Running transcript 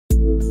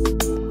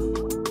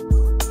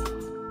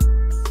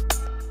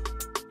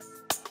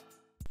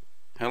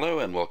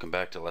and welcome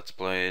back to Let's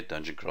Play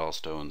Dungeon Crawl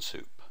Stone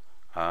Soup.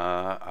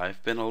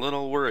 I've been a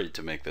little worried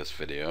to make this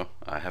video.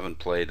 I haven't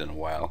played in a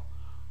while,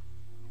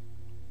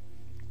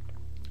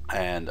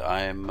 and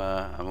I'm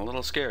a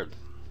little scared.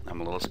 I'm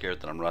a little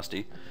scared that I'm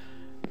rusty.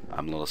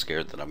 I'm a little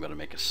scared that I'm going to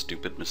make a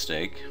stupid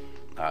mistake.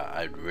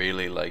 I'd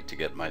really like to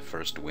get my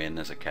first win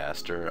as a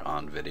caster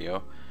on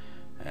video,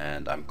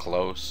 and I'm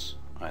close.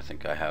 I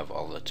think I have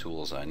all the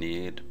tools I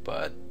need,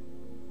 but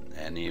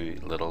any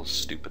little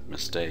stupid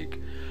mistake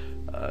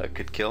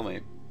could kill me.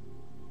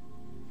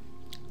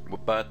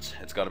 But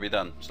it's got to be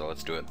done, so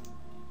let's do it.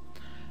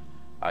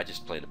 I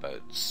just played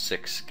about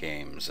 6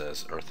 games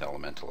as Earth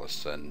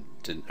Elementalists and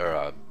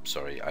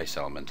Ice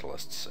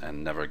Elementalists,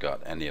 and never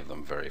got any of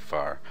them very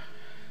far.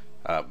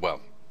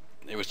 Well,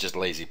 it was just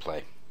lazy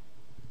play.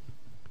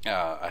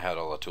 I had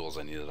all the tools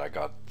I needed. I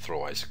got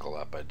Throw Icicle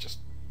up.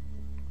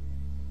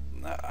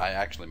 I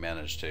actually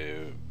managed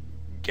to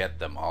get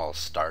them all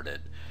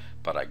started,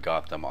 but I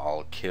got them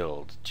all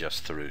killed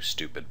just through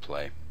stupid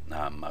play.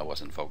 I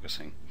wasn't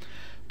focusing,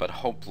 but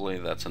hopefully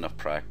that's enough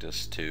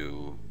practice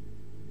to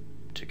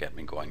get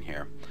me going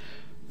here.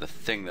 The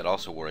thing that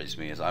also worries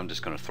me is I'm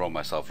just going to throw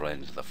myself right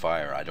into the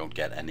fire. I don't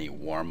get any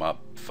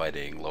warm-up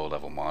fighting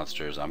low-level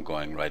monsters. I'm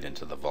going right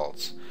into the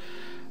vaults.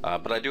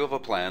 But I do have a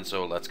plan,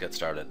 so let's get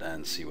started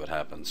and see what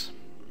happens.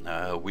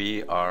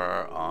 We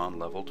are on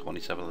level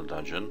 27 of the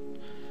dungeon.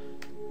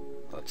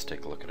 Let's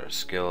take a look at our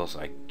skills.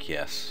 I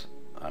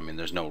mean,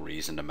 there's no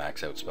reason to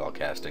max out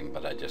spellcasting,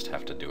 but I just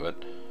have to do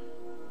it.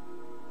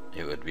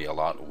 It would be a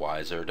lot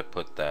wiser to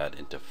put that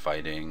into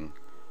fighting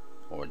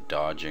or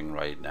dodging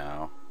right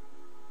now,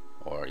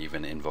 or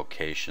even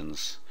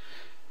invocations.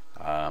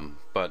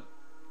 But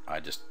I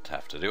just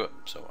have to do it,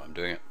 so I'm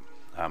doing it.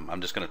 I'm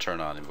just going to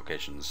turn on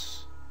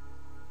invocations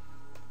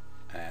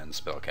and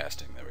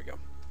spellcasting. There we go.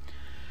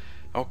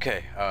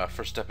 Okay,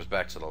 first step is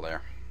back to the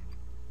lair.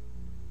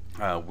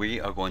 We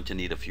are going to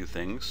need a few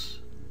things,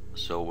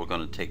 so we're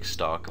going to take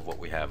stock of what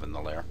we have in the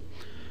lair.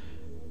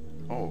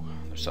 Oh,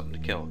 there's something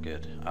to kill.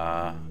 Good.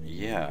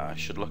 Yeah, I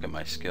should look at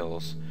my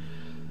skills.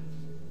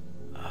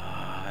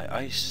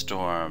 Ice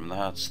Storm,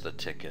 that's the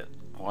ticket.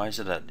 Why is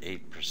it at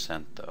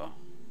 8% though?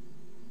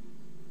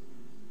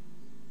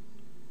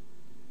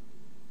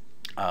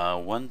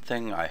 One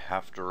thing I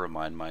have to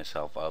remind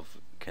myself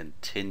of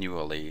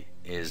continually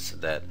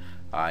is that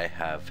I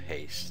have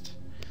haste.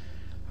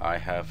 I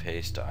have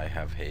haste.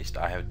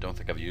 Don't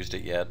think I've used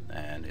it yet,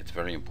 and it's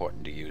very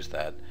important to use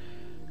that,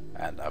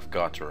 and I've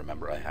got to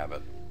remember I have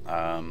it.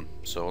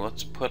 So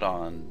let's put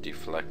on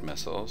deflect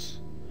missiles.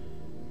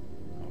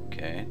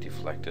 Okay,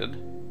 deflected.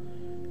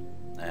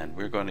 And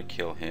we're going to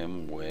kill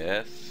him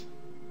with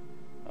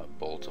a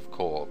bolt of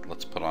cold.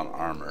 Let's put on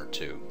armor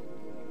too.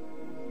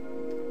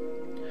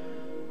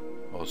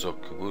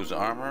 Ozokubu's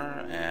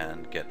armor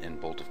and get in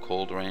bolt of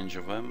cold range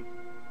of him.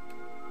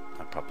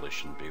 I probably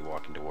shouldn't be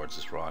walking towards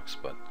his rocks,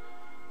 but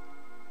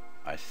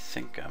I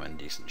think I'm in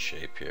decent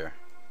shape here.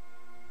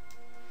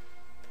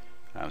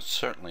 I'm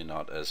certainly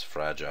not as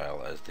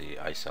fragile as the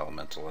Ice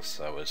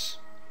Elementalists I was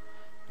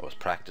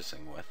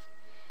practicing with.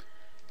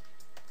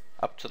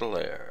 Up to the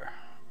lair.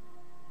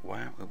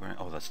 Why aren't we wearing?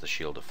 Oh, that's the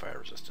shield of fire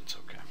resistance.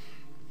 Okay.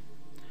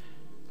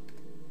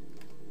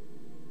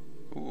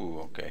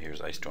 Ooh, okay.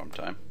 Here's Ice Storm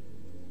time.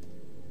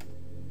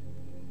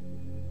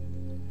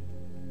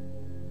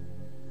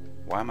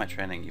 Why am I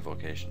training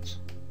evocations?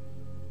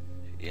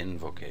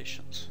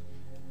 Invocations.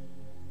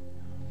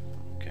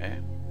 Okay.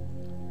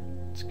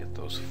 Let's get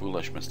those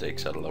foolish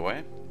mistakes out of the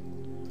way.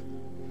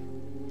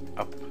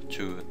 Up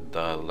to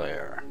the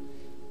lair.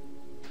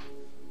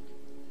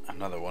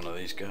 Another one of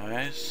these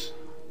guys.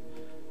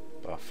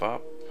 Buff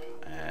up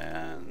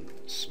and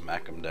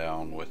smack him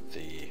down with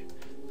the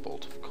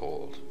bolt of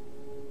cold.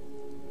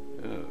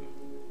 Ooh,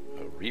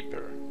 a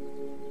reaper.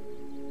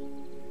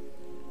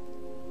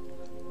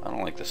 I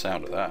don't like the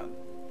sound of that.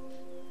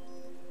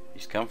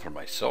 He's come for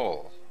my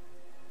soul.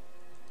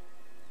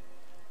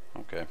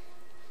 Okay.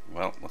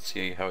 Well, let's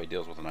see how he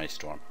deals with an ice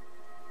storm.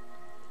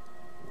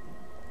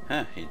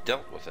 Huh, he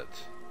dealt with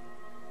it.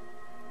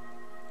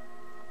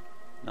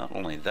 Not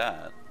only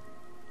that,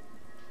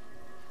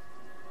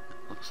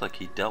 it looks like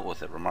he dealt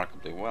with it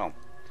remarkably well.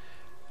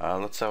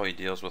 Let's see how he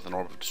deals with an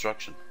orb of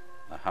destruction.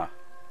 Aha.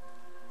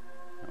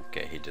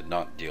 Okay, he did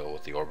not deal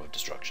with the orb of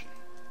destruction.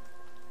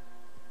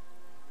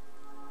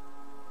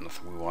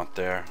 Nothing we want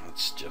there.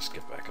 Let's just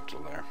get back up to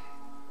the lair.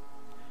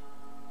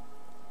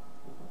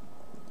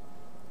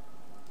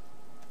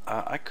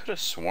 I could have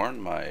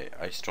sworn my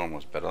Ice Storm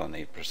was better than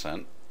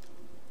 8%.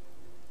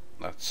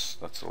 That's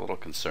a little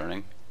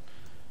concerning.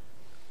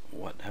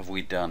 What have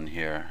we done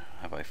here?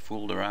 Have I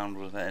fooled around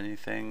with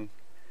anything?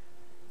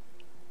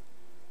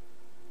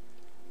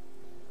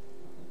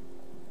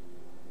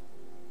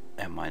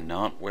 Am I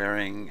not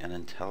wearing an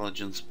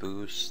intelligence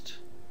boost?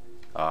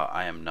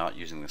 I am not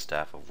using the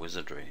Staff of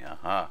Wizardry.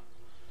 Aha.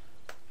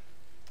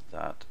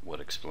 That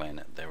would explain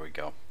it. There we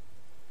go.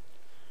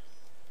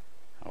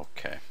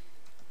 Okay.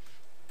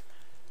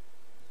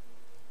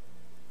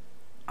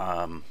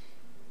 Bell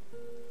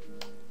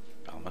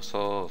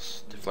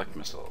missiles, deflect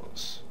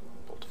missiles,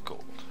 bolt of cold.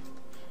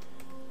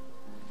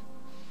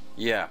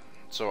 Yeah,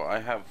 so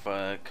I have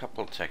a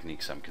couple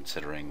techniques I'm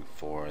considering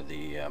for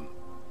the no,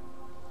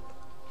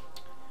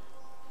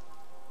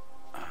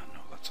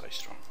 that's ice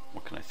throw.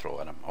 What can I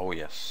throw at him? Oh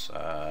yes,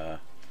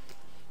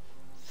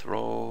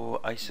 throw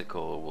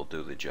icicle will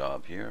do the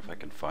job here if I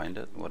can find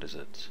it. What is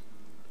it?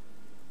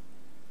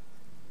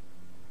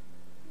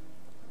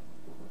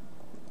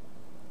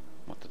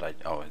 What did I,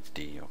 oh, it's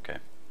D, okay.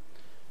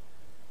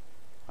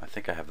 I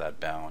think I have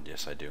that bound,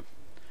 yes I do.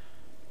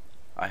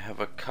 I have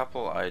a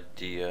couple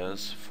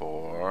ideas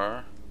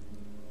for,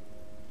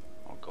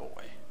 I'll go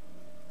away,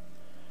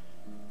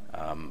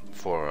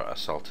 for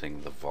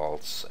assaulting the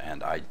vaults,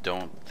 and I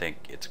don't think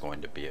it's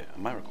going to be a,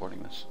 am I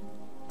recording this?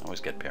 I always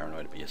get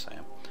paranoid, but yes I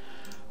am.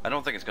 I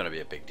don't think it's going to be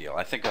a big deal.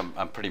 I think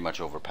I'm pretty much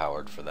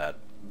overpowered for that.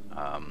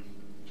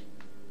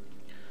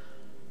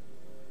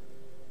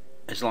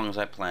 As long as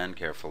I plan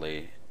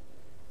carefully,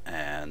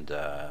 and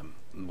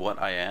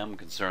what I am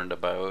concerned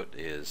about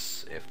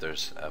is if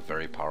there's a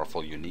very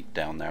powerful unique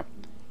down there,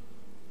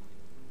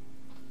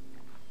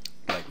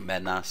 like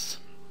Menas.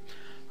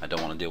 I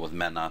don't want to deal with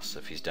Menas.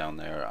 If he's down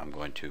there, I'm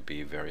going to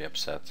be very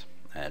upset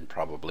and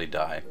probably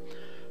die.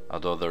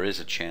 Although there is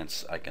a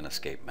chance I can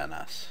escape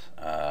Menas.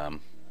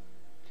 It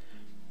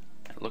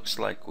looks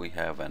like we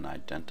have an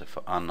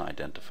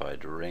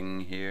unidentified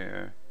ring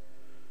here.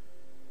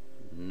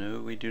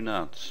 No, we do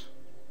not.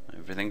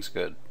 Everything's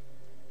good.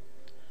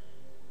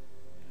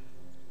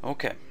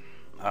 Okay.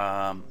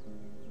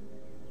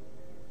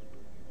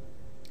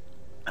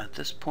 At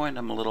this point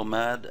I'm a little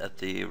mad at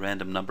the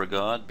random number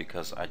god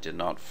because I did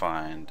not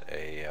find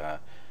a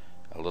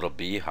little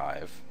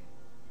beehive.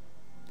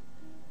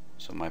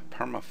 So my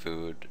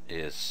permafood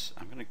is,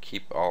 I'm gonna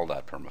keep all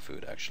that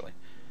permafood actually.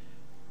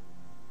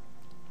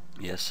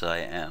 Yes I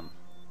am.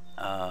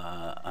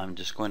 I'm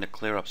just going to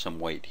clear up some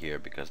weight here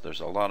because there's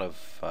a lot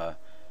of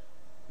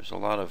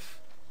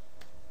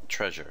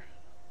treasure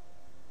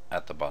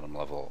at the bottom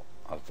level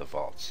of the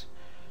vaults.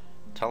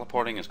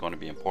 Teleporting is going to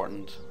be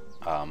important.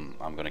 I'm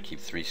going to keep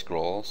 3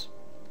 scrolls.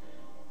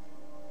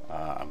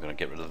 I'm going to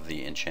get rid of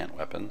the enchant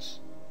weapons.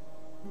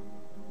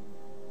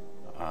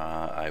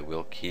 I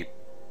will keep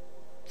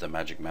the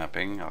magic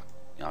mapping.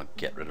 I'll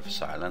get rid of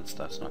silence.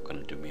 That's not going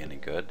to do me any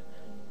good.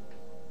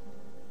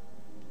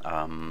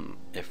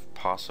 If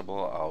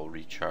possible, I'll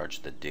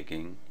recharge the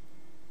digging.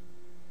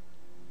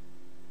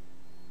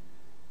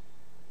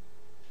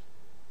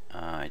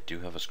 I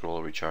do have a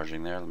scroll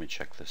recharging there. Let me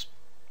check this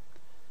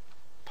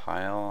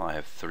pile. I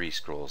have 3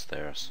 scrolls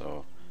there,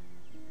 so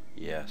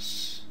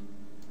yes.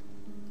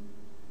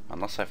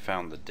 Unless I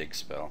found the dig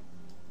spell.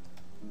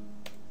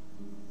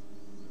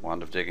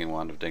 Wand of digging,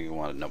 wand of digging,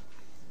 wand of, nope.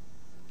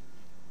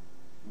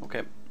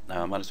 Okay,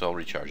 might as well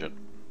recharge it.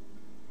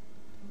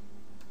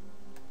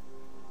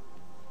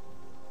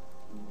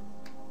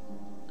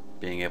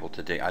 Being able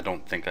to dig, I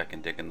don't think I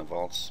can dig in the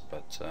vaults,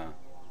 but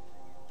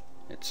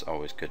it's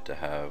always good to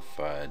have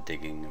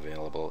digging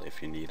available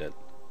if you need it.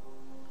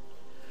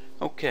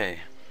 Okay,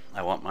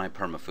 I want my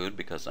permafood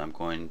because I'm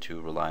going to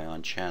rely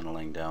on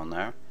channeling down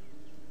there.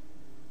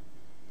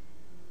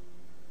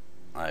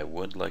 I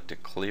would like to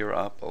clear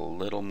up a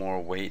little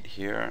more weight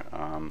here.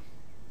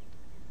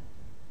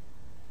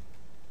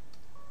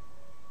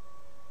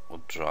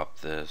 We'll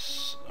drop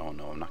this. Oh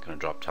no, I'm not going to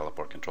drop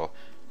teleport control.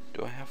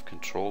 Do I have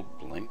controlled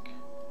blink?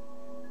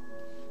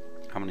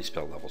 How many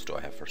spell levels do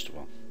I have first of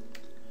all?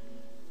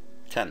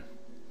 10.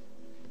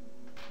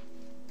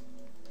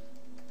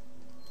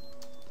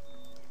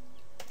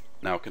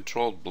 Now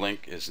controlled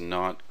blink is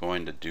not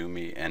going to do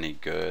me any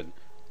good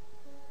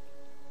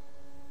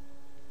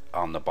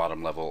on the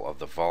bottom level of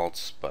the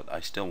vaults, but I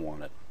still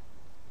want it.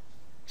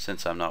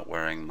 Since I'm not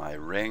wearing my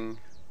ring,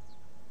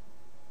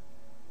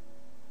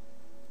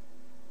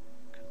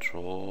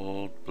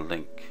 controlled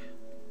blink.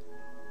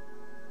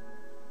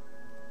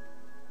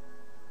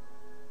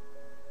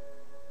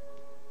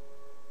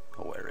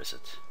 Oh, where is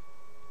it?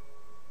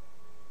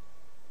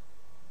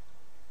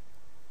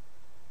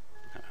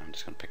 I'm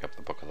just going to pick up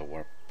the Book of the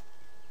Warp.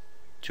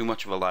 Too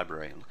much of a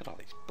library. Look at all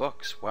these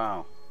books.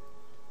 Wow.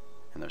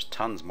 And there's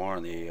tons more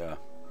in the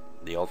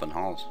Elven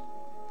Halls.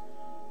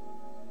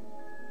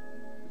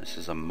 This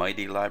is a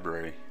mighty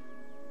library.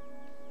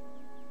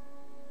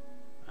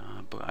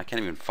 But I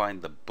can't even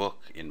find the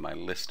book in my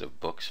list of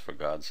books, for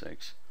God's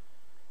sakes.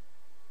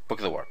 Book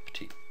of the Warp.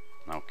 T.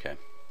 Okay.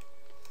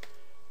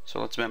 So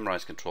let's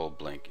memorize controlled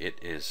blink. It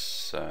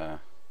is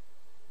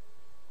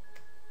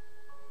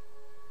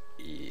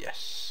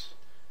yes.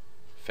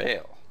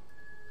 Fail.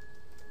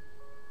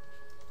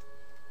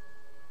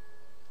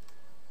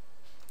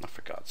 Oh,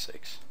 for God's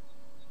sakes.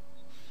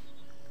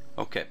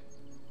 Okay.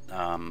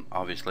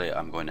 Obviously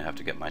I'm going to have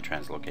to get my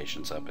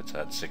translocations up. It's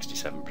at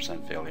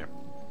 67% failure.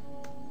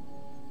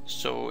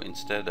 So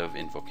instead of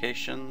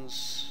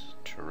invocations,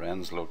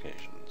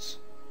 translocations.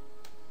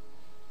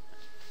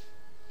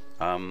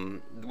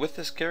 With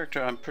this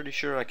character I'm pretty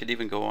sure I could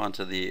even go on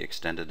to the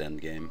extended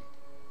endgame.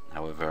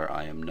 However,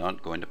 I am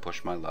not going to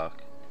push my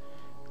luck.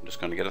 I'm just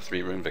going to get a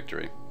 3-rune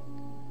victory.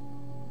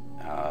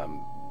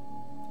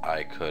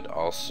 I could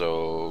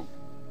also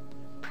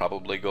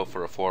probably go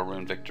for a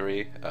 4-rune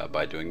victory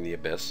by doing the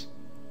Abyss.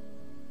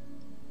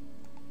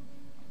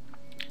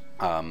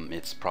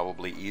 It's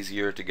probably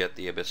easier to get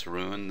the Abyss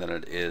rune than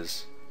it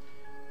is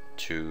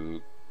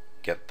to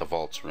get the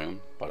Vault's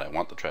rune, but I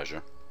want the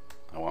treasure.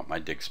 I want my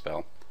dig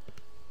spell.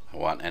 I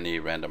want any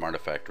random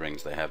artifact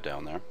rings they have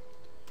down there.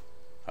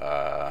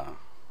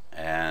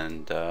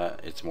 And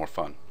it's more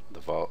fun.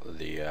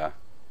 The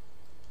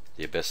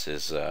Abyss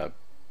is a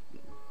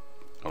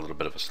little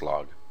bit of a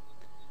slog.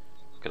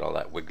 Look at all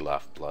that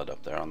Wiglaf blood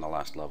up there on the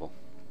last level.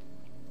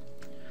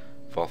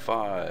 Vault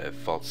 5,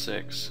 Vault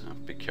 6.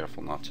 Be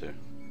careful not to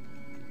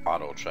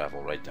auto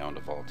travel right down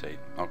to Vault 8.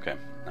 Okay.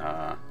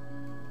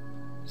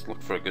 Let's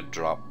look for a good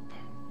drop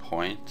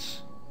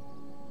point.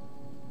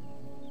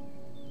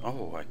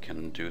 Oh, I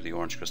can do the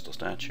orange crystal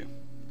statue.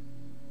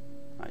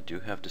 I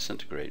do have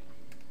disintegrate.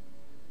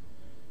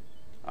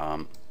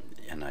 And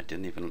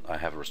I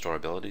have restore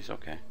abilities,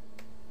 okay.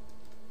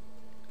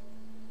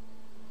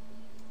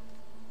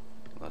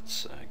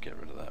 Let's get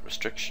rid of that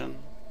restriction.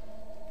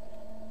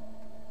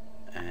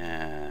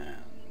 And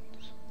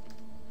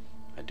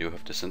I do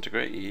have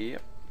disintegrate,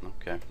 yep.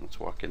 Okay, let's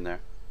walk in there.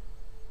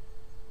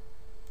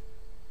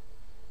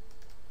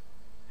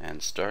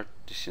 And start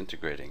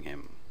disintegrating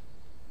him.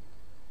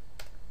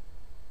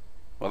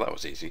 Well, that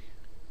was easy.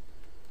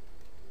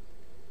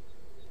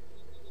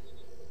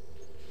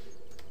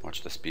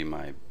 Watch this be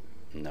my...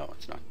 No,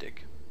 it's not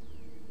dig.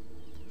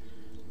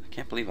 I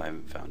can't believe I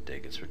haven't found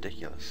dig. It's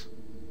ridiculous.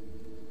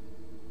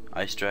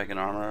 Ice dragon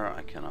armor,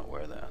 I cannot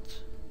wear that.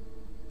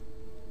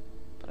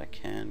 But I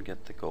can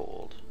get the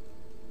gold.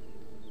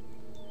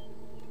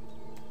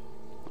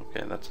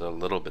 Okay, that's a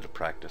little bit of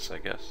practice, I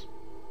guess.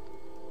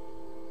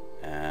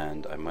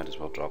 And I might as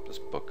well drop this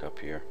book up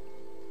here.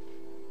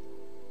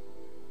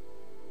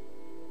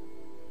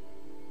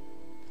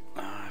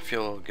 I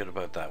feel good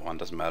about that one.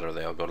 Doesn't matter,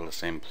 they all go to the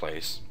same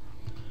place.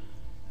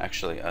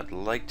 Actually, I'd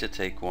like to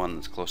take one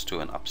that's close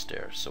to an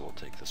upstairs, so we'll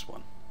take this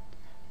one.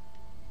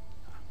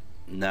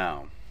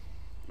 Now,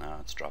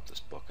 let's drop this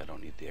book. I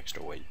don't need the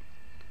extra weight.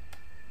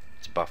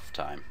 It's buff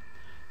time.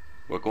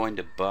 We're going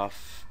to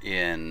buff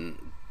in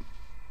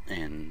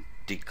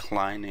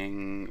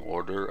declining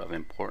order of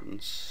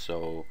importance,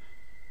 so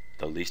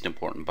the least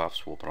important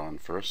buffs we'll put on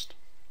first,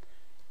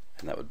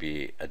 and that would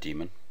be a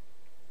demon.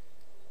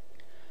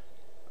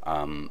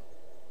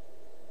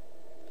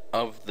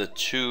 Of the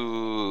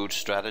two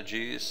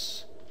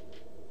strategies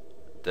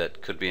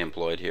that could be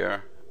employed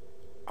here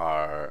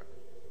are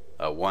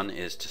one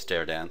is to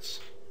stair dance,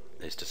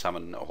 is to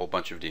summon a whole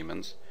bunch of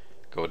demons,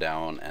 go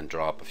down and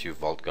drop a few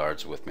vault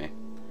guards with me,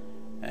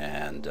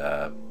 and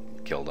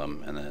kill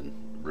them, and then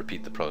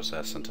repeat the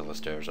process until the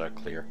stairs are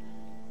clear.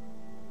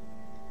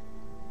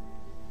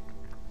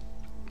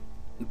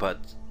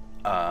 But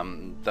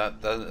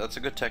that's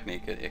a good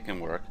technique. It can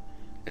work.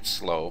 It's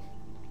slow.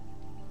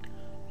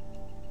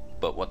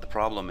 But what the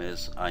problem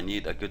is, I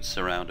need a good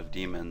surround of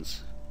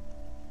demons.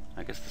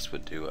 I guess this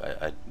would do.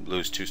 I'd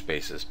lose 2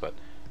 spaces, but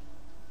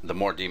the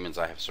more demons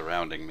I have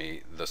surrounding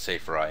me, the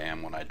safer I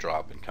am when I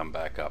drop and come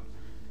back up.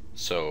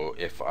 So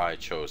if I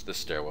chose this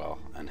stairwell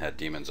and had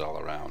demons all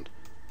around,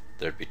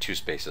 there'd be 2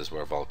 spaces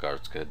where vault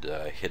guards could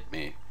hit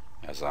me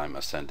as I'm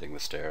ascending the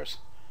stairs.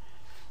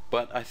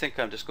 But I think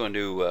I'm just going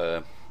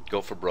to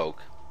go for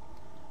broke.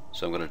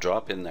 So I'm going to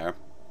drop in there.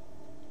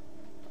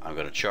 I'm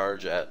going to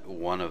charge at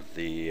one of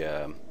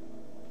the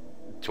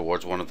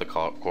towards one of the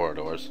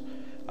corridors.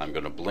 I'm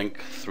going to blink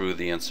through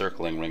the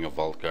encircling ring of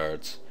vault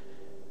guards,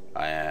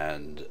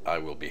 and I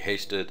will be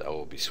hasted, I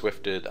will be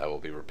swifted, I will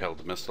be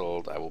repelled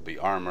missiled, I will be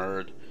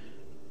armored,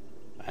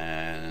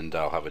 and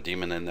I'll have a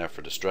demon in there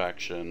for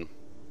distraction.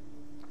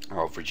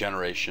 I'll have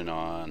regeneration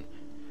on.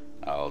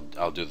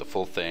 I'll do the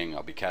full thing.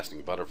 I'll be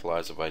casting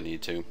butterflies if I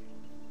need to,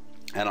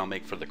 and I'll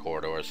make for the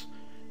corridors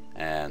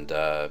and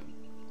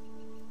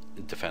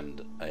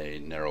defend a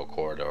narrow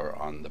corridor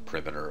on the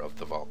perimeter of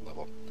the vault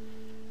level.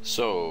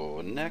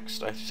 So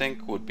next I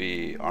think would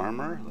be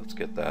armor. Let's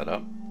get that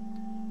up.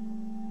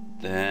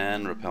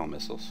 Then repel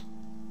missiles,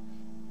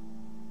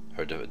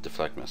 or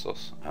deflect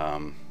missiles.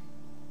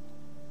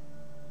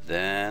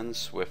 Then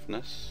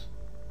swiftness.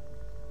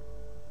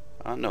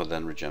 No,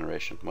 then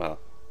regeneration. Well,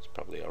 it's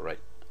probably alright.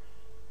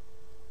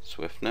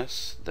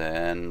 Swiftness,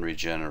 then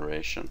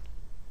regeneration,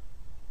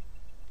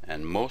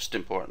 and most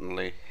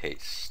importantly,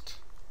 haste.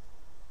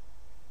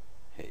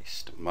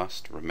 Haste.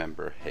 Must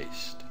remember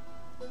haste.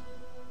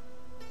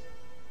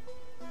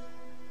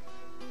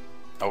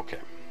 Okay,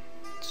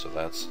 so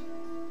that's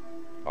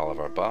all of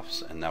our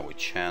buffs, and now we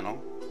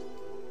channel.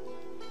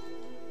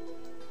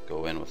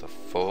 Go in with a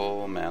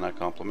full mana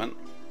complement.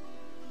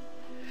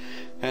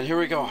 And here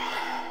we go.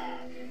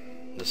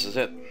 This is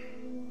it.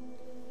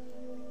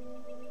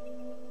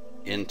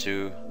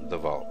 Into the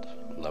vault,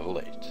 level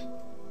 8.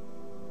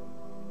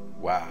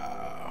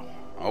 Wow.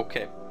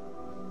 Okay.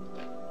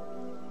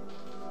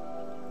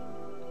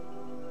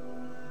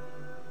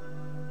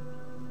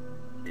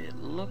 It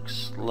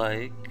looks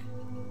like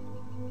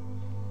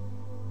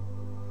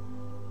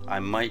I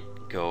might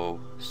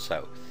go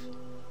south.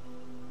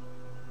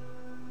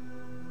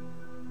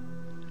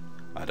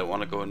 I don't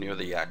want to go near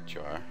the yak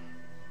jar.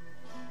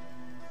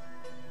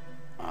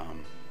 I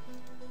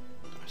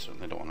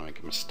certainly don't want to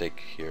make a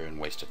mistake here and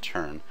waste a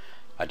turn.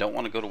 I don't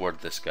want to go toward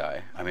this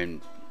guy. I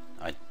mean,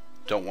 I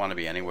don't want to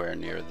be anywhere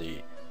near the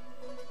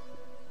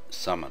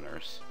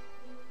summoners.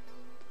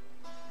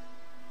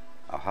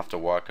 I'll have to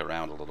walk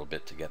around a little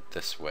bit to get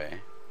this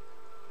way.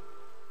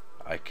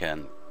 I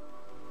can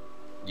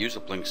use a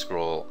blink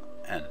scroll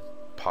and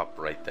pop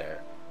right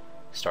there.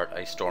 Start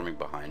ice storming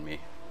behind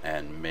me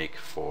and make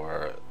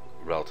for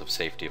relative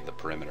safety of the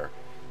perimeter.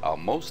 I'll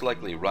most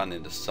likely run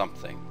into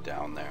something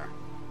down there.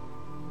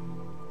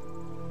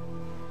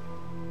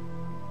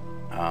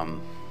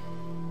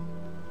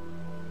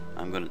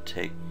 I'm gonna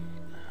take,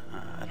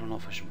 I don't know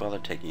if I should bother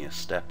taking a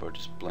step or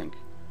just blink.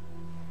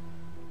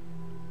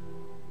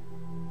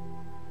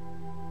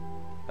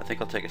 I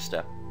think I'll take a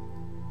step.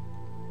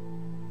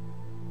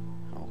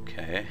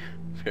 Okay,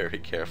 very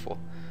careful.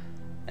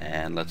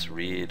 And let's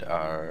read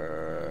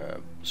our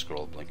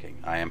scroll blinking.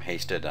 I am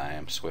hasted, I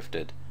am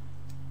swifted.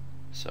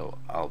 So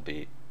I'll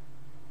be,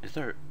 is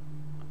there,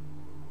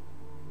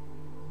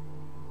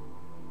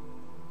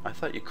 I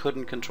thought you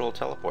couldn't control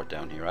teleport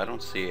down here. I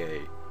don't see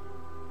a,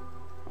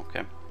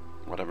 okay,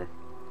 whatever.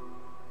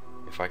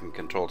 If I can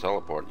control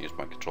teleport and use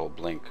my control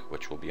blink,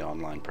 which will be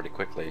online pretty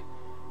quickly,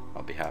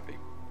 I'll be happy.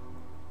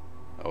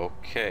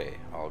 Okay,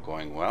 all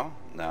going well.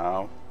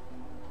 Now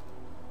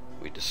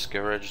we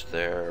discourage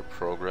their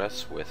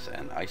progress with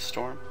an ice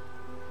storm.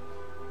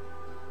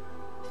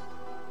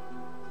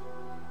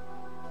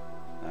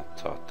 That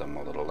taught them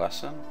a little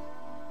lesson.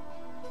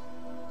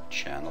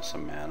 Channel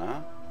some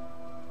mana.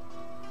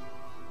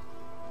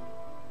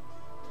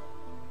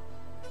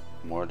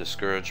 More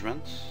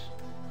discouragements.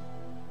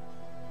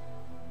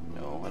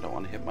 No, I don't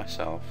want to hit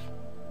myself.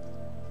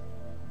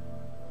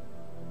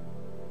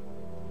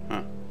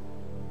 Huh.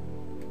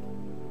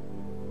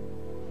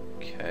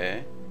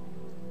 Okay.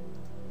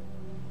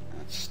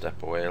 Let's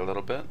step away a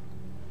little bit.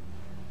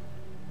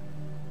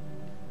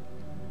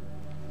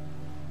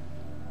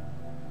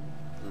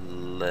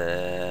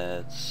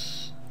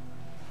 Let's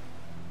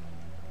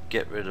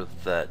get rid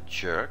of that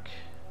jerk.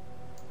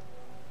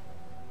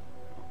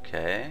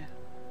 Okay.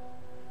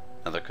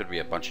 Now there could be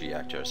a bunch of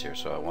yak jars here,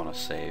 so I want to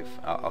save.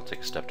 I'll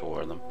take a step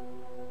toward them.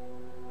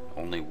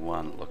 Only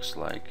one, looks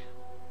like.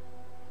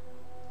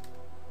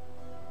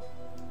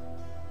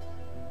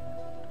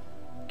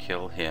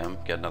 Kill him,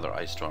 get another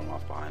ice storm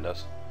off behind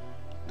us.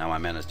 Now my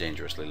mana is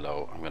dangerously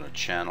low. I'm going to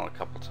channel a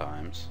couple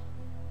times.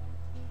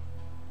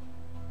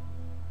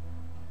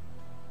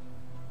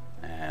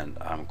 And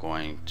I'm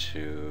going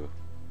to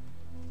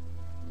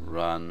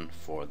run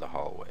for the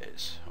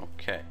hallways.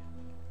 Okay.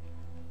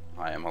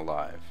 I am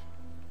alive.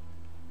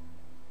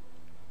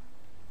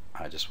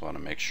 I just want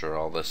to make sure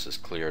all this is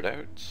cleared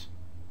out.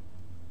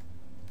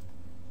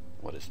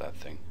 What is that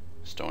thing?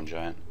 Stone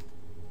giant?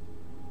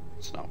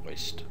 Let's not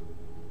waste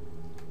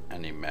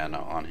any mana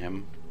on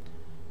him.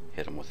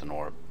 Hit him with an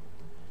orb.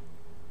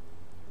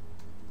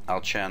 I'll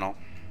channel.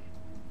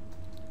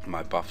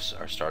 My buffs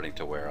are starting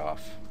to wear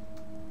off.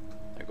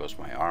 There goes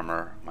my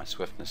armor. My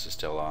swiftness is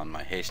still on.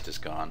 My haste is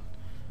gone.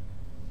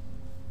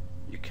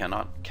 You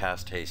cannot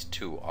cast haste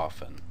too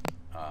often,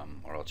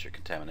 or else your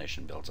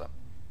contamination builds up.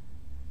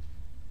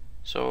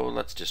 So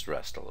let's just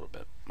rest a little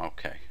bit.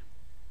 Okay.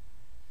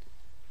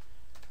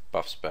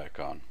 Buffs back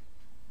on.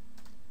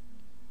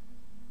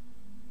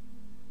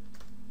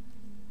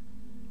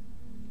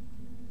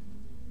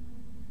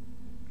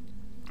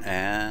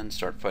 And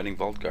start fighting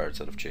vault guards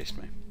that have chased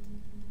me.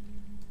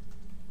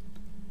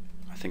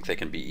 I think they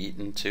can be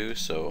eaten too,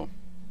 so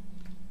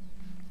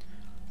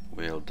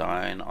we'll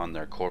dine on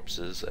their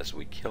corpses as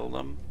we kill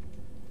them.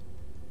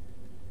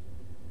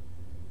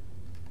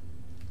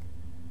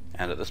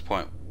 And at this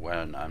point,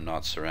 when I'm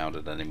not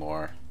surrounded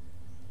anymore,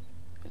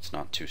 it's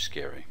not too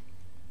scary.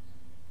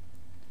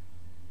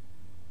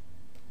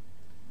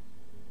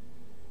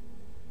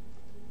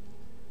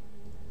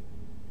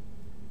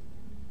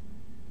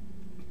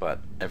 But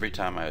every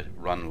time I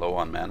run low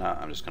on mana,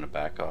 I'm just going to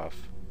back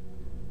off,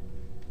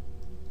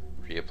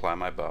 reapply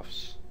my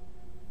buffs,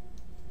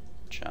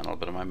 channel a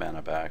bit of my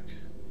mana back,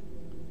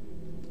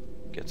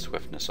 get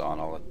swiftness on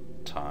all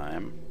the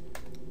time,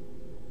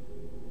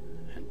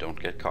 and don't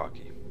get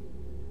cocky.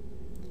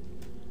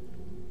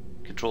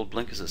 Controlled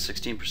blink is at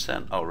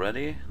 16%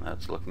 already.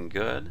 That's looking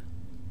good.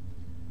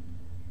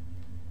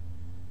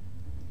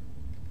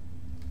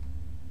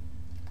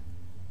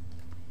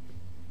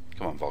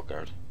 Come on, Vault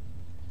Guard.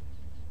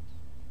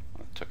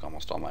 That took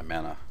almost all my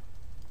mana.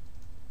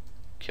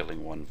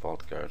 Killing one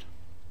Vault Guard.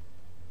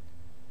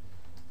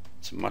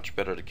 It's much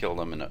better to kill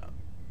them in a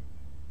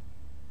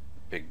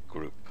big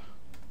group.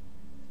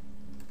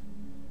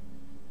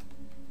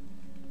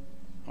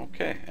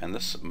 Okay, and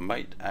this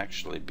might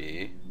actually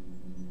be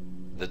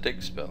the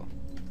dig spell.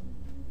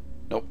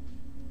 Nope.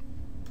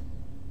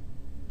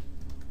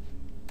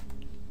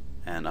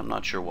 And I'm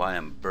not sure why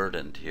I'm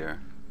burdened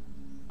here.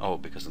 Oh,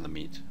 because of the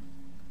meat.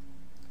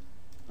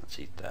 Let's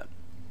eat that.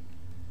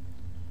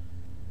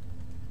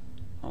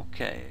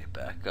 Okay,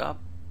 back up.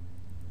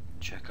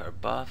 Check our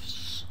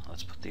buffs.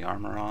 Let's put the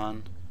armor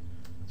on.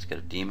 Let's get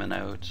a demon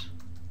out.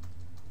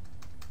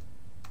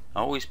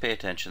 Always pay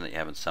attention that you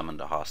haven't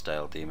summoned a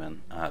hostile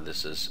demon.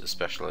 This is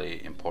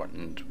especially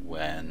important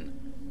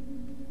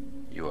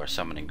when you are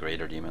summoning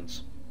greater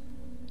demons,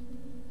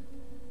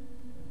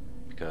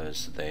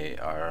 because they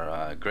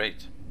are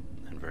great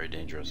and very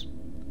dangerous.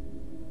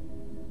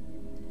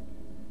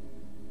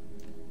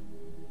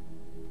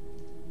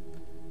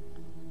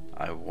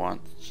 I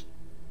want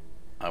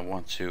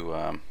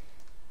to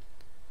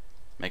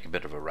make a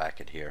bit of a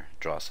racket here,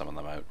 draw some of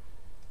them out.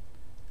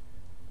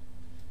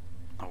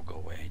 Oh, go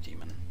away,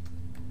 demon.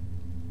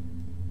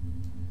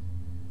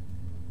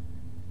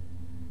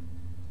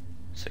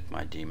 Sick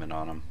my demon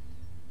on him.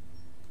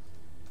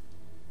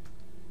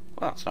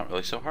 Well, it's not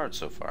really so hard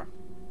so far.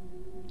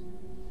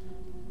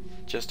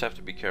 Just have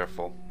to be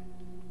careful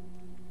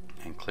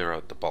and clear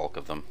out the bulk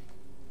of them.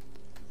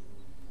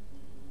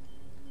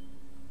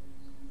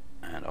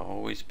 And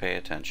always pay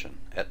attention.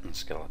 Etten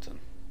skeleton.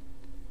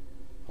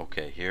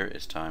 Okay, here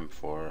is time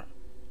for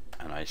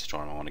an ice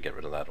storm. I want to get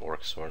rid of that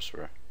orc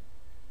sorcerer.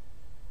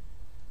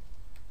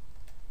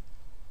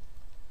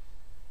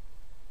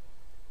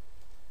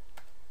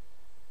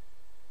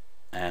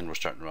 And we're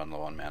starting to run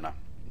low on mana.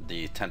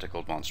 The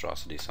tentacled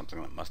monstrosity is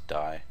something that must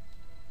die.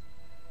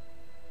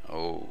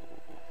 Oh,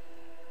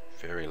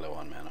 very low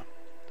on mana.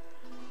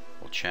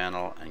 We'll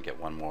channel and get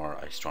one more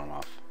ice storm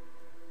off.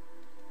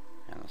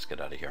 And let's get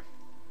out of here.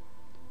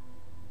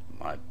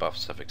 My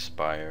buffs have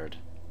expired.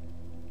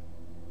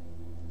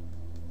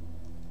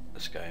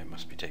 This guy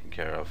must be taken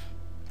care of.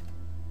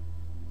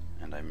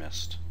 And I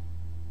missed.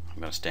 I'm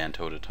going to stand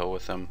toe to toe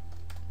with him.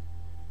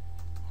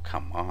 Oh,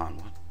 come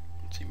on,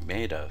 what's he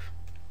made of?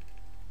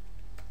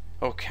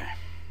 Okay.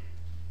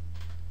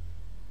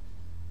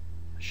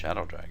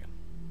 Shadow dragon.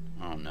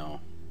 Oh no.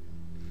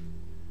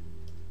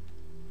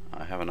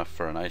 I have enough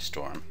for an ice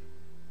storm.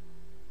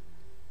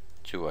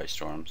 2 ice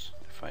storms.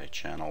 If I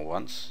channel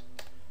once,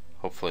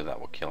 hopefully that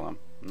will kill him.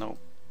 Nope.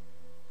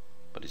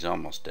 But he's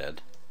almost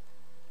dead.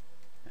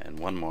 And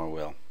one more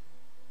will.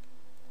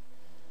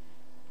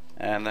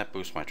 And that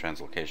boosts my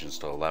translocations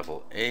to a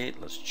level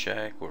 8. Let's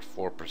check. We're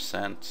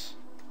 4%.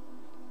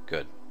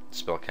 Good.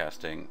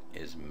 Spellcasting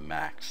is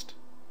maxed.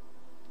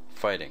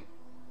 Fighting.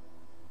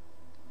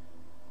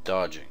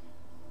 Dodging.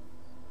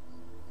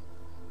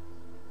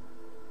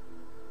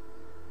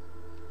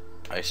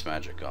 Ice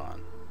magic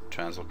on.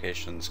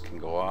 Translocations can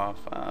go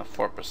off.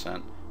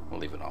 4%. We'll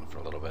leave it on for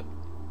a little bit.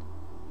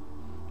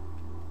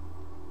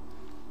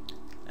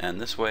 And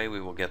this way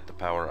we will get the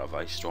power of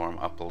Ice Storm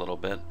up a little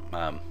bit.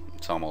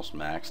 It's almost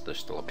maxed. There's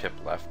still a pip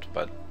left,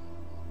 but...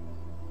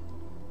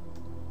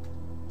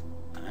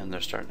 And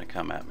they're starting to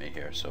come at me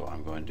here, so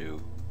I'm going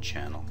to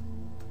channel.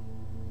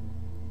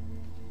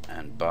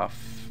 And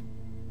buff,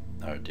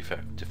 or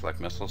deflect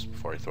missiles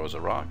before he throws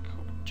a rock,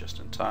 just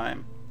in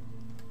time.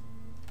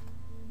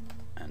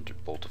 And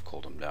Bolt of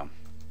Cold him down.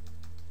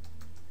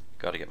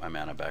 Gotta get my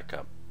mana back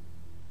up.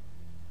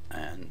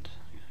 And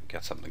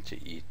get something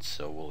to eat,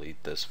 so we'll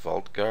eat this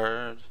Vault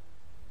Guard.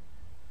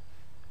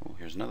 Oh,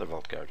 here's another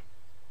Vault Guard.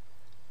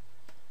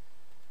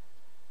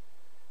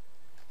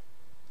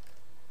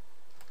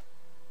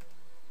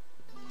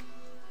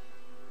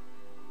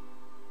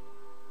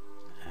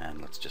 And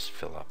let's just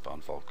fill up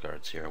on Vault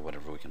Guards here,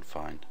 whatever we can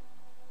find.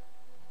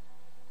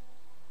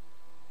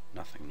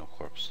 Nothing, no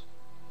corpse.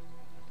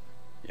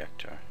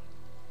 Yektar.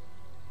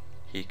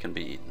 He can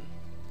be eaten.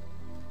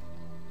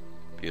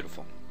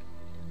 Beautiful.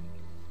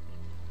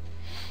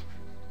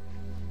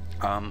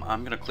 I'm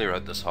going to clear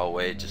out this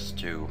hallway just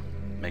to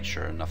make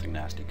sure nothing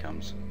nasty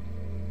comes.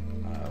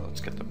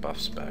 Let's get the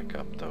buffs back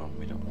up though.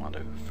 We don't want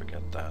to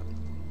forget that.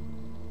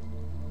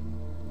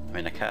 I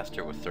mean, a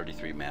caster with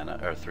 33 mana,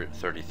 or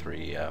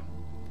 33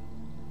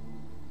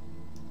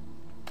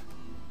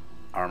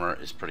 armor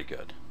is pretty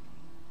good.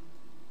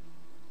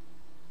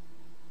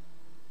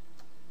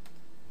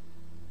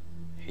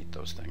 Hate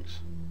those things.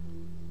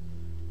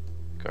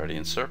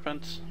 Guardian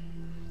Serpent,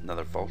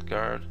 another Vault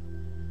Guard.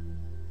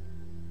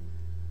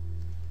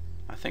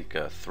 I think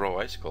Throw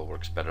Icicle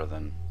works better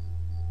than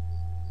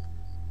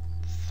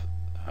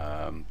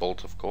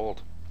Bolt of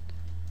Cold.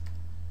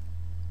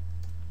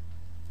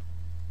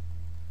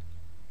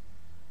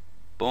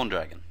 Bone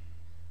Dragon.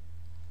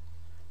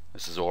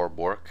 This is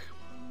Orbork.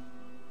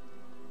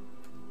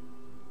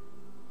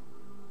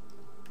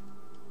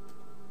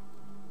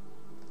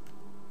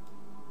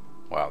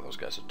 Wow, those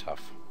guys are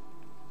tough.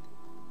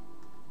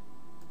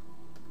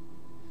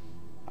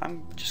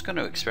 I'm just going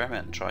to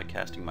experiment and try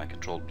casting my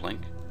controlled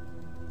blink.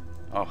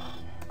 Oh,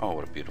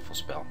 what a beautiful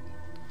spell.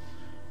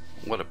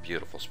 What a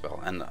beautiful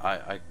spell. And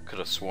I could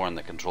have sworn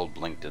the controlled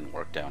blink didn't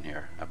work down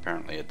here.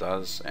 Apparently it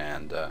does,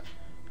 and I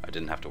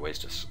didn't have to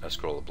waste a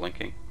scroll of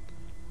blinking.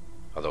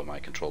 Although my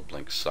controlled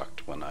blink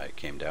sucked when I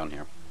came down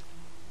here.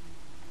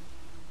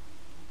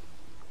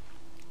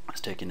 I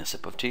was taking a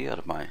sip of tea out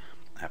of my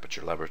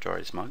Aperture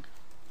Laboratories mug.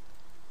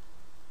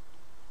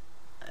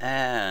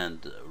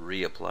 And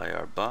reapply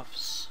our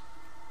buffs.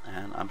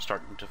 And I'm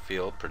starting to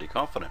feel pretty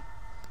confident.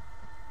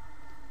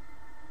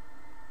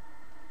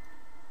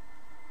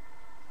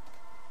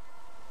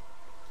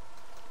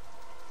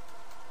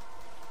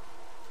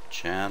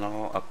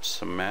 channel up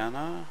some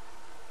mana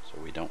so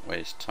we don't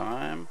waste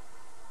time.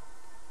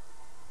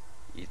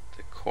 Eat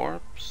the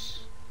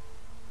corpse.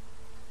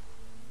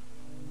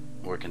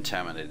 We're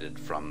contaminated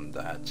from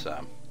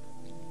that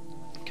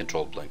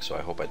controlled blink, so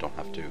I hope I don't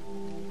have to.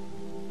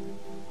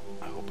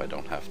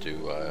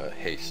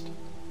 Haste.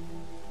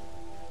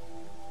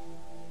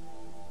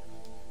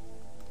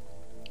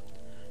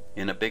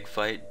 In a big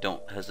fight,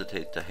 don't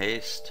hesitate to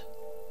haste.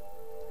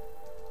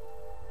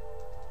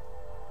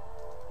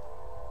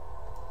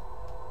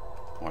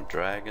 More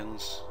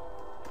dragons.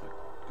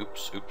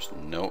 Oops, oops,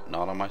 no,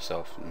 not on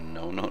myself.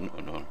 No, no, no,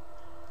 no.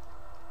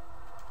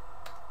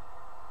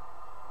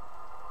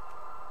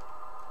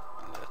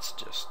 Let's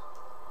just...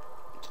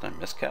 Did I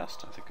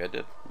miscast? I think I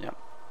did. Yep.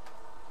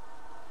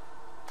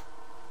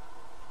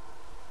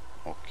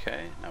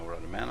 Okay, now we're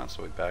out of mana,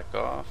 so we back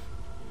off.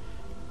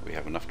 We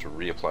have enough to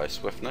reapply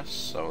swiftness,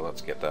 so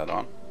let's get that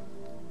on.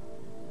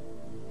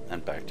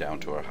 And back down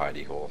to our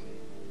hidey hole.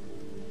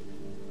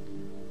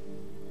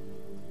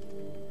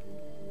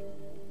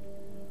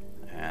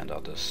 And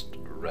I'll just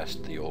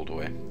rest the old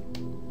way.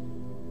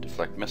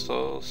 Deflect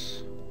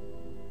missiles.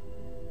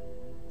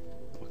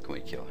 What can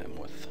we kill him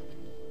with?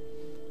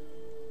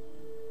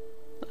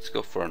 Let's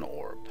go for an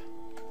orb.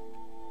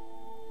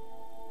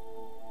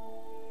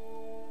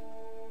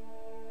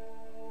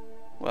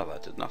 Well,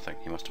 that did nothing.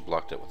 He must have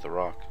blocked it with the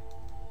rock.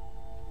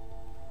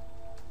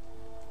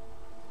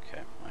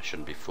 Okay, I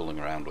shouldn't be fooling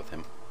around with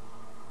him.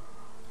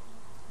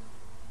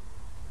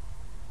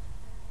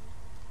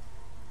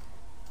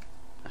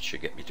 That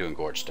should get me to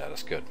engorge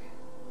status. Good.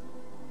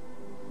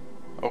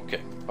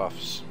 Okay,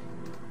 buffs.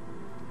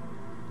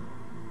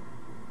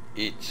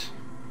 Eat.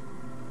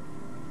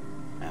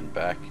 And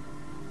back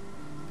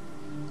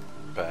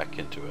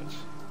into it.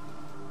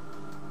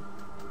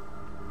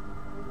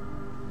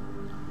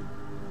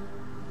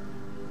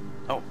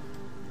 Oh.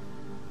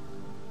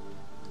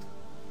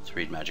 Let's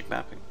read magic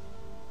mapping.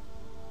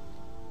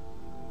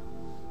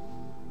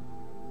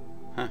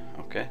 Huh,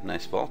 okay,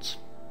 nice vaults.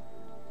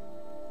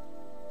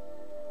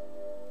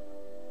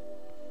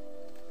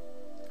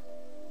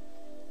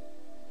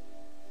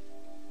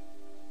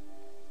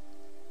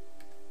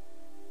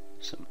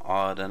 Some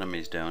odd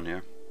enemies down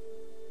here.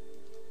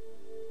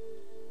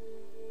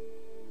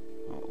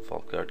 Oh,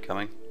 Vault Guard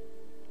coming.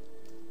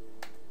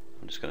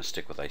 I'm just going to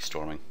stick with Ice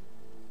Storming.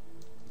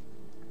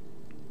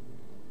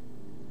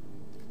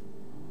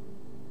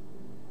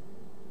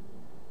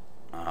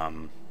 I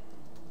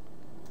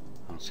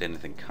don't see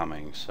anything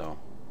coming, so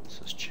let's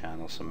just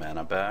channel some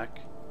mana back.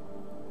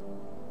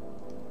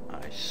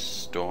 Ice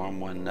Storm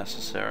when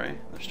necessary.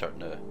 They're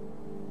starting to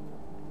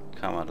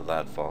come out of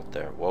that vault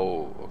there.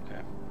 Whoa,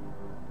 okay.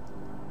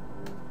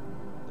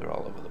 They're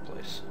all over the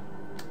place.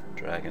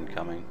 Dragon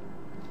coming.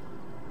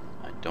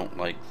 I don't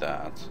like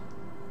that.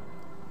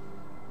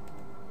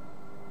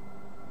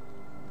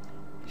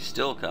 He's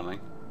still coming.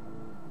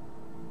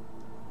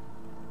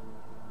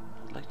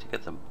 I'd like to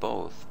get them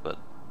both, but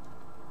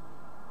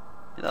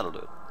yeah, that'll do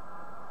it.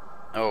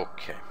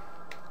 Okay.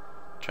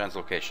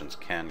 Translocations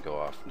can go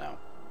off now.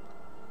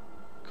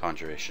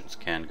 Conjurations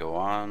can go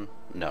on.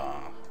 No.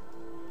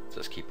 Let's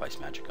just keep Ice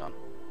Magic on.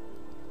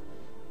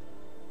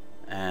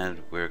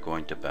 And we're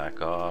going to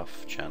back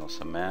off, channel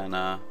some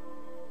mana.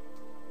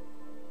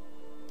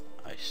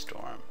 Ice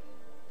Storm.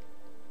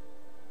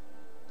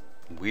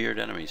 Weird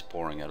enemies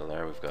pouring out of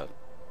there. We've got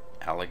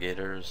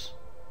alligators,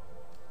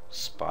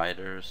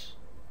 spiders.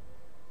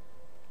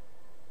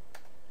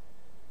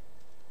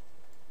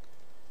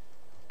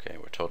 Okay,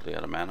 we're totally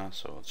out of mana,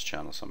 so let's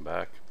channel some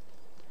back.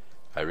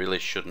 I really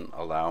shouldn't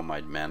allow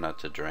my mana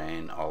to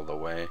drain all the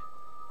way.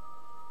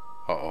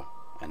 Uh-oh,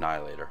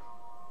 Annihilator.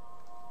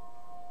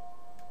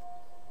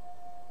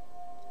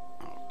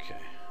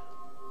 Okay.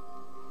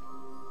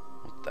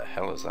 What the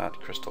hell is that?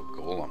 Crystal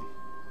Golem.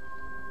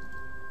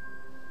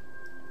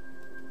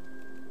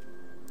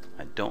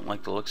 I don't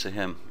like the looks of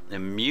him.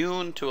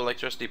 Immune to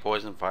electricity,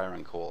 poison, fire,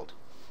 and cold.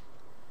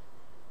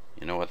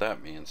 You know what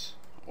that means.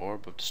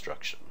 Orb of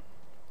Destruction.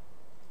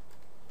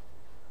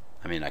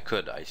 I mean, I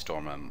could Ice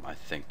Storm him. I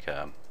think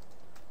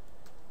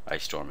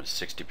Ice Storm is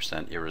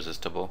 60%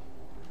 irresistible.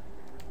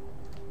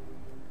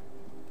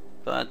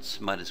 But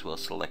might as well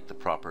select the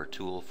proper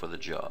tool for the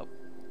job.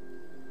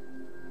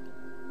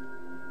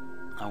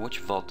 Which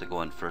vault to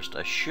go in first?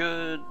 I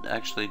should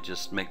actually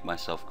just make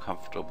myself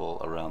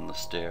comfortable around the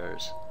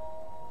stairs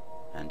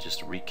and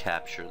just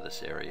recapture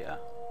this area.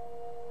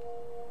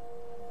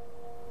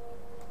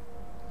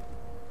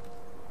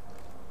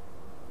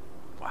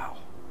 Wow.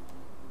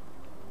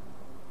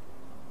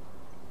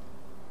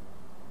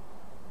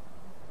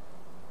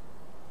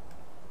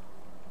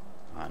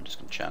 I'm just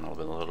going to channel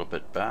it a little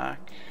bit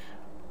back.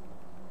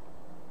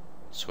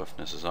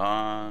 Swiftness is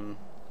on.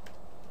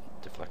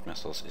 Deflect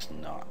missiles is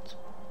not.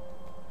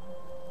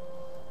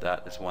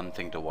 That is one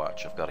thing to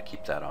watch. I've got to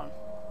keep that on.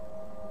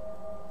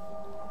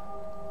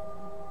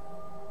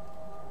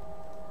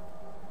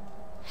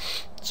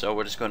 So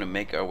we're just going to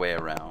make our way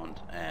around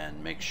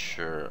and make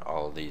sure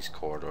all these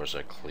corridors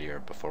are clear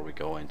before we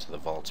go into the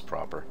vaults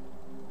proper.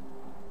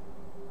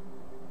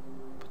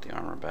 But Put the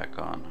armor back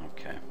on.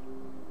 Okay.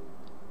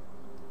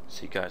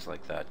 See, guys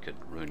like that could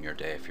ruin your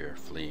day if you're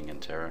fleeing in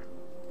terror.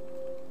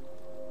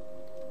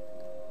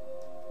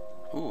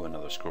 Ooh,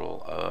 another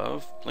scroll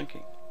of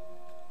blinking.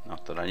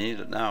 Not that I need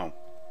it now.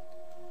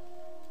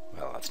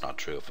 Well, that's not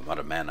true. If I'm out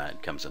of mana,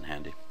 it comes in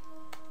handy.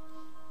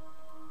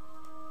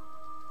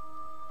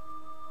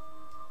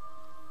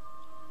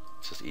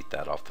 Let's just eat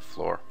that off the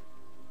floor.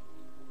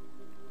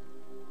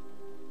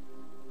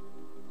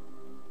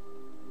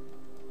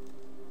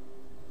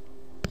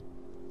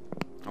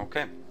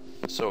 Okay,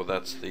 so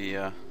that's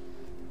the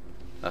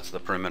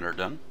perimeter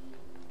done.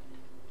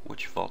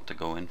 Which vault to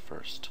go in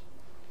first?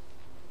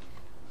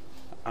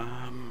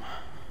 I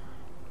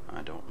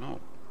don't know.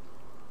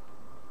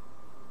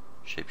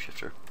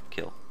 Shapeshifter,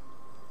 kill.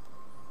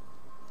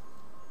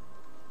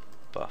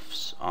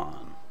 Buffs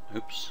on.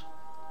 Oops.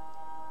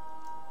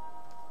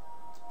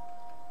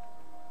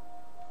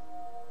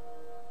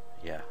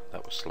 Yeah,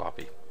 that was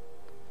sloppy.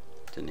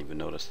 Didn't even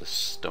notice the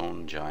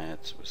stone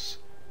giant was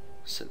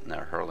sitting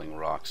there hurling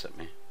rocks at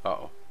me.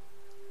 Uh-oh.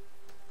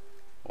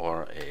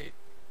 Or a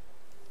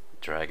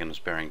dragon was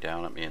bearing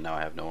down at me and now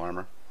I have no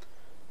armor.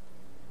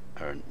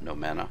 Or no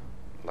mana.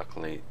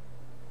 Luckily,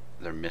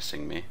 they're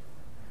missing me.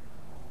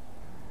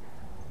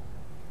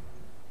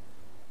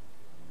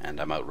 And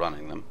I'm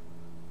outrunning them.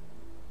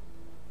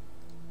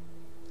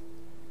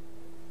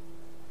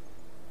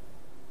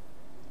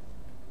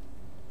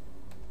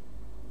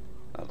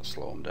 That'll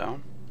slow them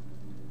down.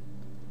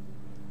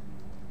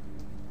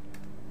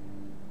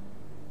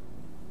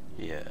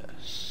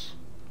 Yes.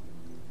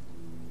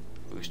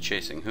 Who's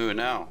chasing who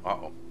now?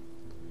 Uh-oh.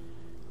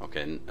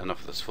 Okay,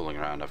 enough of this fooling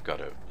around. I've got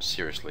to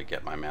seriously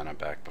get my mana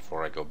back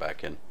before I go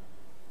back in.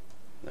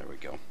 There we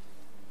go.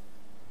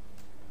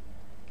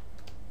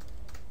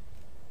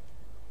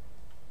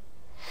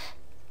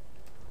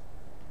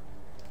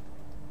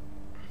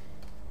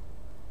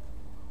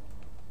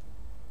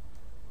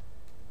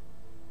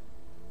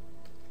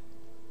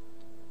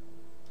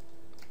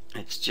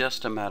 It's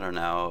just a matter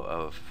now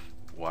of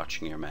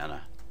watching your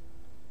mana.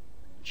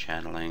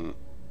 Channeling.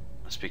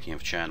 Speaking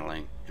of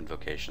channeling,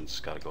 invocations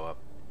got to go up.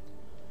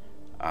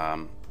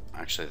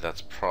 Actually,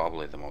 that's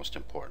probably the most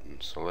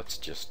important. So let's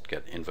just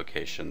get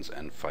invocations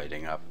and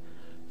fighting up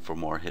for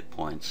more hit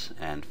points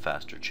and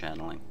faster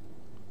channeling.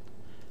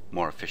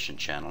 More efficient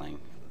channeling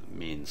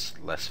means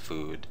less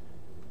food.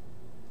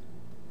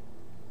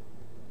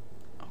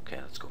 Okay,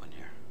 let's go in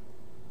here.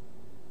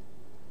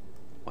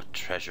 What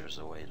treasures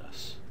await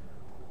us?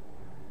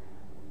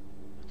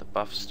 The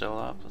buff's still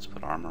up. Let's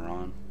put armor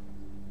on.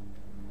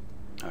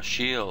 A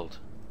shield.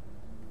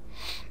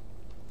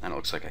 And it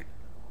looks like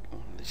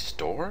one of these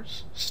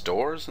stores?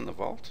 Stores in the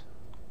vault?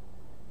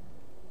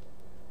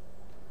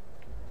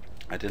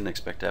 I didn't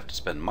expect to have to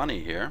spend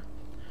money here.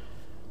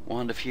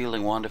 Wand of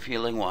healing, wand of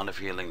healing, wand of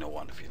healing, no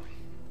wand of healing.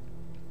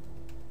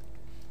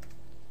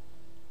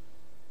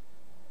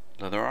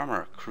 Leather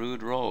armor,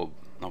 crude robe.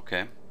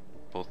 Okay.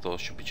 Both those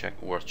should be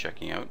worth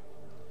checking out.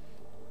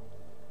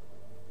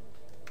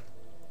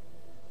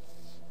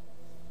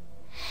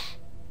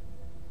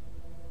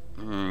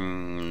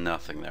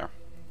 Nothing there.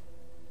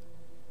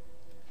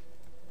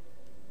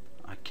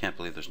 I can't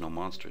believe there's no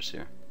monsters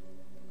here.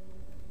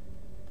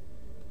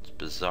 It's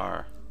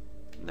bizarre.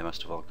 They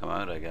must have all come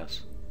out, I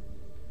guess.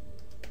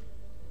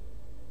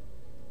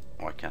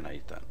 Why can't I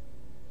eat that?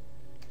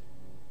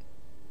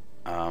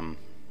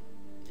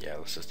 Yeah,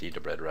 let's just eat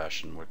a bread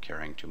ration. We're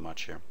carrying too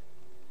much here.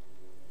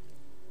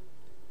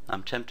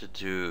 I'm tempted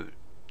to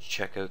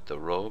check out the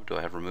robe. Do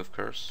I have remove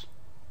curse?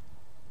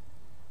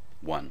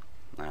 1.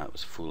 Nah, it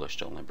was foolish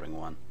to only bring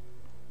 1.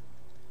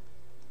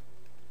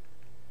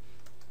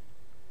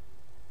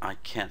 I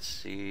can't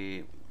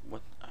see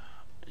what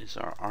is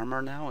our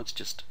armor now. It's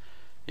just,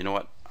 you know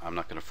what? I'm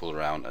not going to fool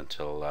around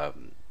until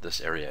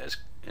this area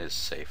is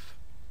safe.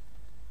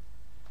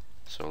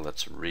 So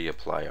let's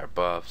reapply our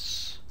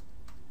buffs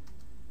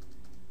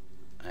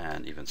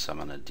and even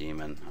summon a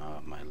demon.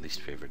 My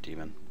least favorite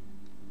demon.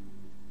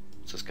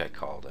 What's this guy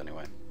called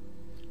anyway?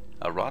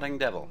 A rotting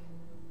devil.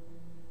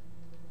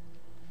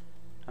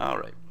 All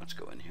right, let's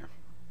go in here.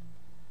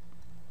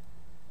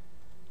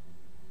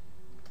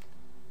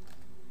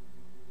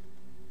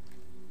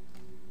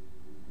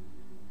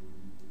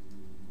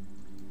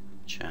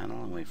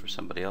 Channel and wait for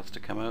somebody else to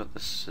come out.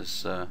 This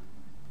is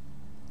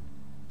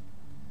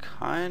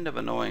kind of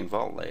annoying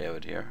vault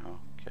layout here.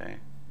 Okay.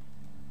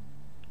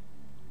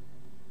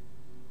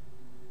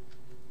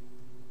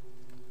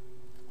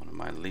 One of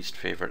my least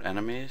favorite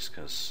enemies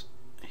because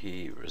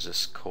he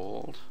resists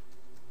cold.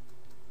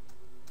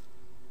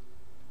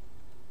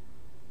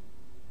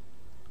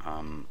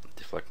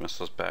 Deflect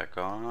missiles back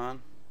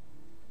on.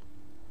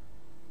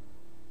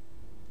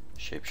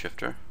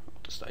 Shapeshifter.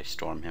 We'll just ice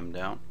storm him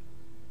down.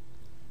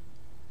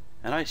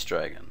 An ice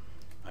dragon.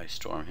 Ice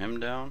storm him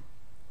down.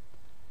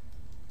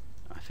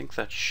 I think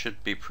that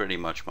should be pretty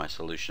much my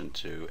solution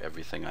to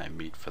everything I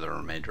meet for the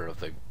remainder of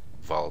the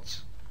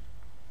vaults.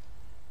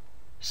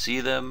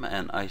 See them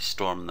and ice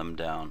storm them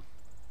down.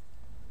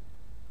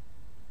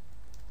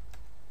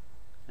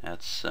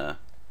 That's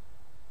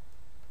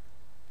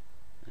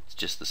It's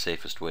just the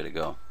safest way to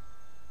go.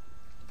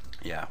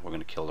 Yeah, we're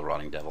gonna kill the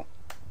Rotting Devil.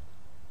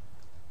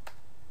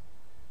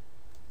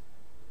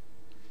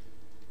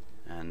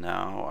 And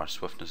now our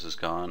swiftness is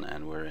gone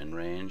and we're in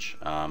range.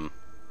 What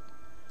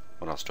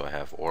else do I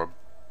have? Orb.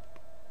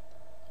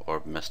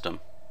 Orb missed him.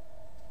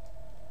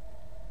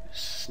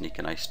 Sneak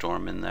an Ice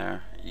Storm in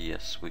there.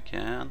 Yes, we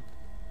can.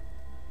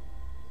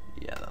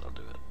 Yeah, that'll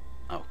do it.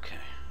 Okay.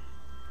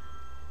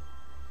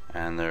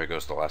 And there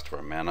goes the last of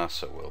our mana,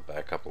 so we'll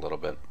back up a little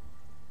bit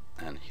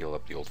and heal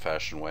up the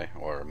old-fashioned way,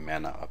 or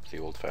mana up the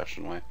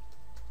old-fashioned way.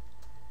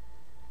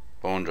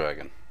 Bone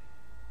Dragon.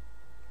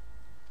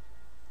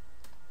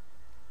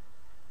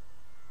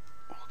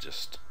 We'll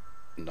just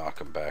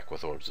knock him back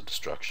with Orbs of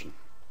Destruction.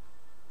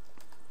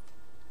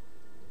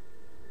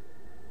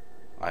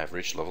 I have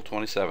reached level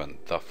 27,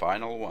 the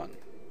final one.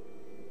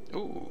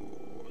 Ooh,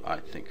 I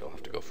think I'll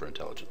have to go for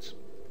Intelligence.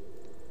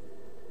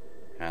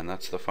 And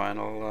that's the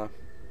final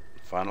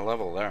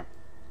level there.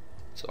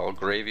 It's all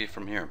gravy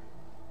from here.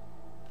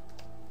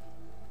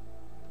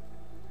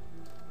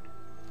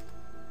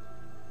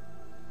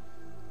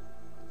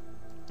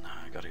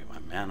 I gotta get my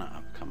mana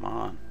up, come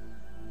on.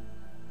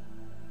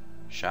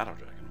 Shadow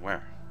Dragon,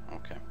 where?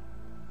 Okay.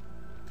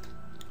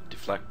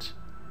 Deflect.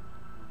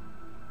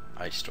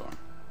 Ice Storm.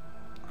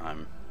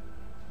 I'm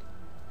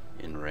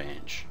in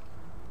range.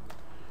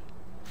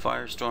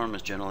 Firestorm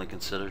is generally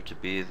considered to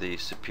be the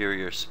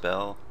superior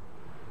spell.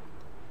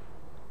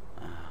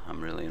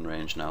 I'm really in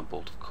range now.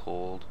 Bolt of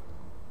Cold.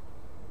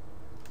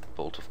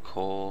 Bolt of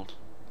Cold.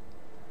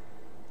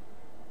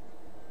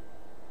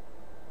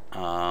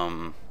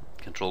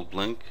 Controlled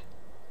Blink.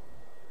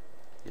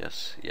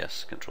 Yes,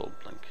 yes, Controlled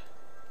Blink.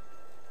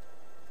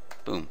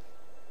 Boom.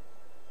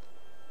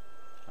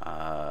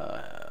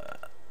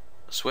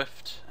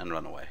 Swift and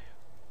run away.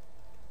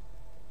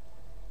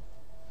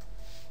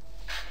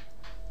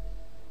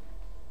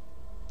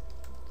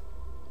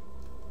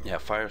 Yeah,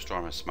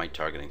 Firestorm has smite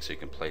targeting, so you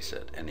can place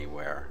it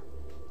anywhere.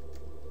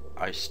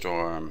 Ice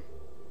Storm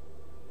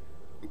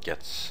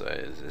gets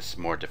is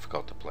more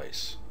difficult to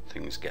place.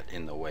 Things get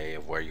in the way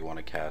of where you want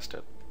to cast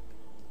it.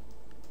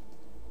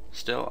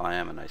 Still, I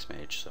am an Ice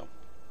Mage, so.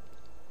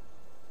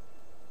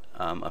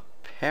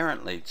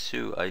 Apparently,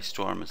 too, Ice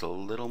Storm is a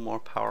little more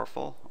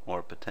powerful,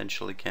 or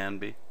potentially can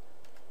be.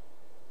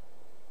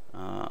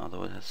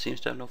 Although it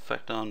seems to have no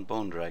effect on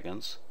Bone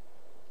Dragons.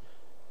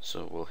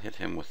 So we'll hit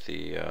him with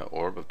the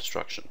Orb of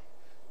Destruction.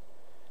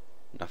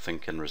 Nothing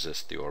can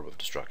resist the Orb of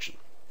Destruction.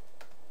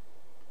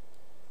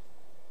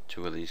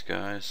 Two of these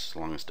guys, as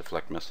long as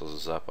Deflect Missiles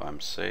is up,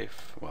 I'm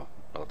safe. Well,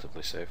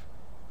 relatively safe.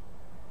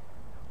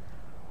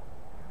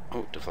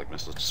 Oh, Deflect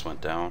Missiles just went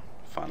down.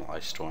 Final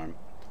Ice Storm.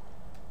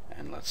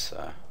 And let's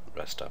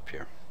rest up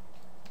here.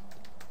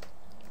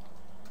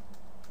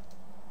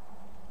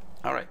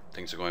 Alright,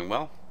 things are going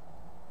well.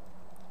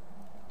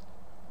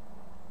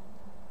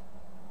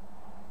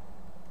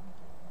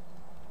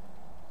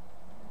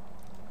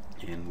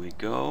 In we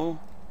go.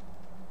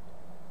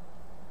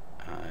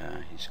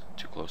 He's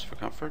too close for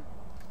comfort.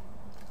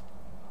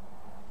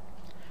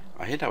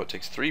 I hate how it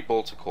takes 3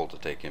 bolts of cold to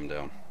take him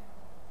down.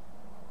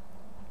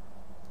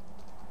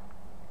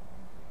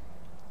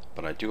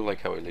 But I do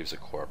like how he leaves a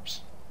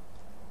corpse.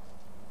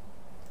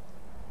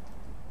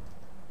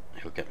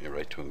 He'll get me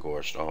right to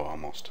Engorged. Oh,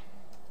 almost.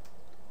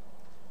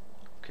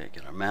 Okay,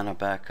 get our mana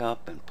back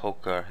up and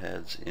poke our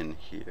heads in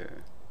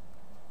here.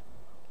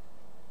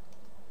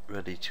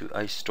 Ready to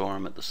Ice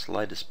Storm at the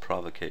slightest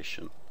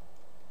provocation.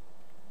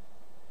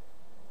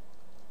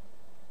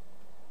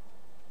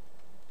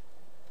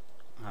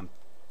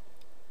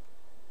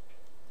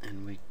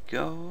 In we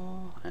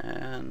go,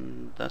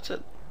 and that's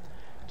it.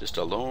 Just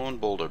a lone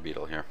boulder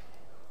beetle here.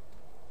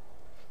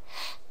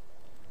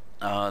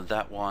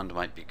 That wand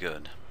might be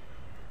good.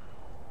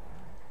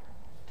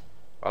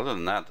 Other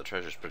than that, the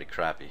treasure's pretty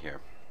crappy here.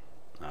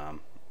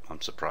 I'm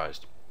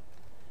surprised.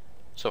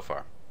 So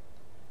far.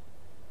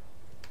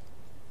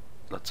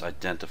 Let's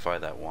identify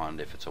that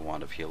wand. If it's a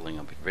wand of healing,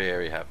 I'll be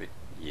very happy.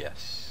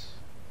 Yes.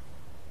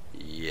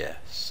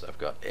 Yes. I've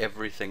got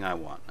everything I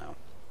want now.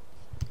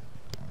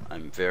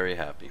 I'm very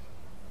happy.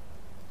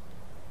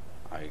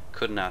 I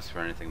couldn't ask for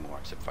anything more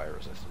except fire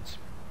resistance.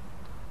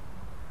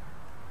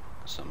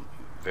 Some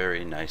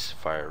very nice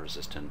fire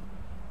resistant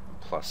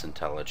plus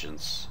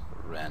intelligence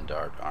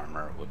Randart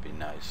armor would be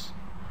nice.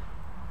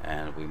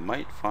 And we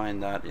might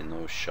find that in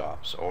those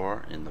shops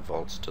or in the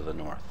vaults to the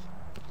north.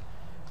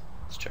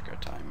 Let's check our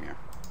time here.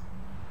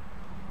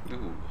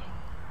 Ooh,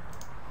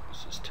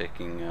 this is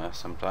taking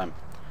some time.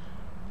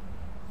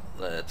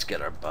 Let's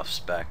get our buffs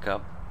back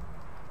up.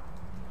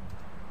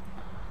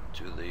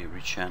 Do the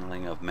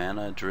rechanneling of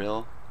mana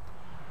drill.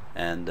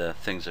 And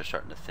things are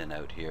starting to thin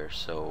out here,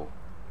 so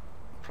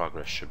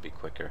progress should be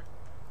quicker.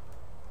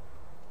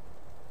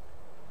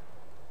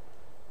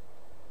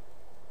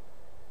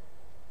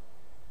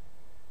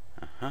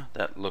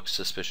 That looks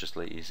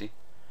suspiciously easy.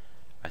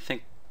 I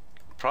think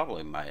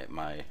probably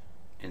my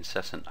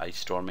incessant ice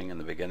storming in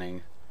the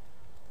beginning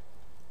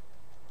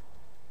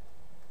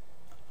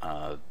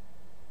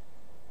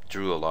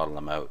drew a lot of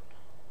them out.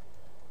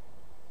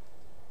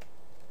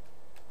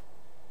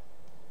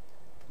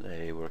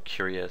 They were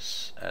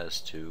curious as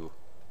to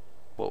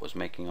what was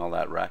making all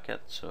that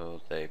racket,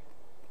 so they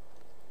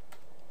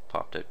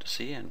popped out to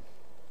sea and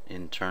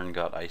in turn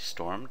got ice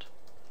stormed.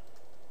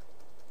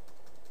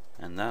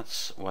 And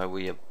that's why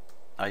we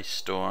ice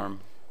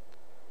storm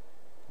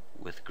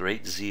with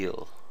great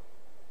zeal.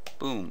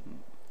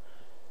 Boom!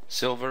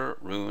 Silver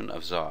Rune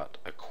of Zoot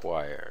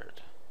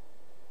acquired.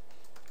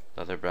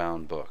 Leather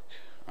bound book.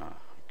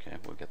 Okay,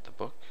 we'll get the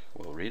book.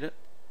 We'll read it.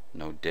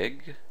 No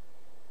dig.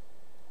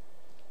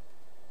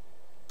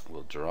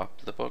 We'll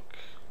drop the book.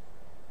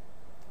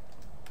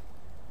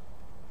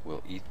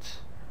 We'll eat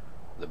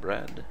the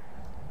bread.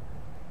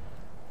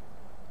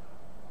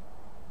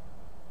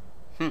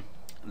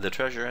 The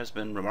treasure has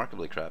been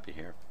remarkably crappy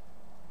here.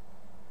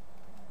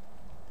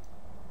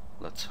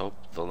 Let's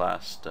hope the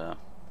last area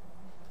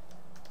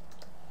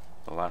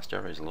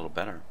is a little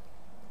better.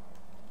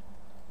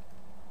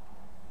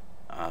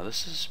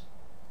 This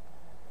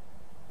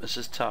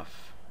is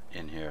tough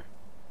in here.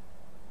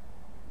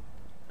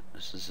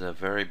 This is a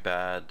very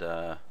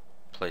bad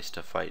place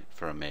to fight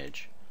for a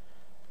mage.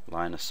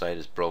 Line of sight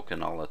is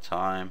broken all the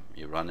time.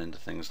 You run into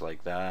things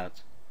like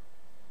that.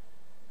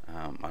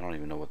 I don't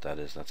even know what that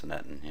is. That's an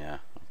Etten, yeah.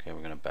 Okay,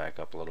 we're gonna back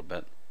up a little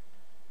bit.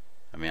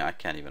 I mean, I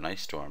can't even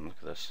ice storm. Look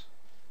at this.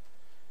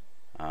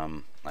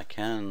 I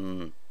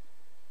can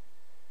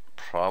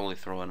probably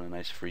throw in a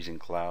nice freezing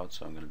cloud,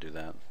 so I'm gonna do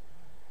that.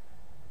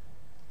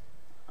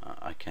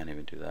 I can't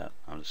even do that.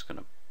 I'm just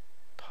gonna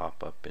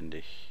pop up into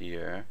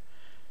here.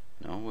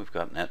 No, we've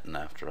got an Etten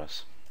after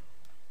us.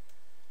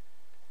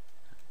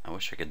 I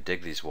wish I could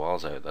dig these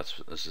walls out.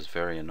 This is a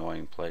very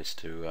annoying place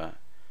to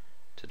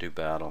do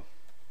battle.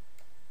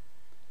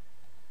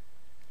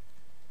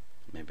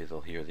 Maybe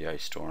they'll hear the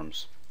ice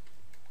storms.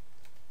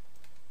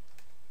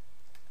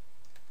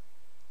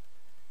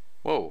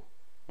 Whoa!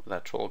 Where'd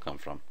that troll come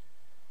from?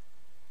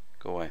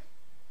 Go away.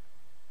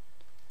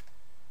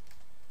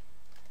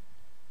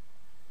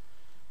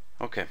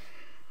 Okay,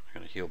 I'm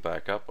gonna heal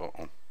back up.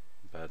 Uh-oh,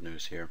 bad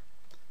news here.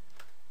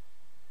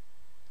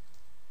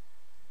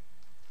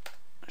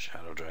 A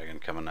shadow dragon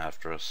coming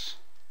after us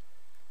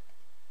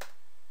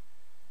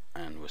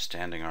and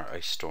withstanding our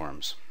ice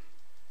storms.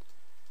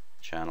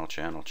 Channel,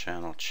 channel,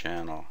 channel,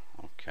 channel.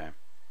 Okay.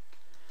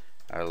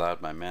 I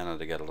allowed my mana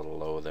to get a little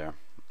low there.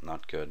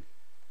 Not good.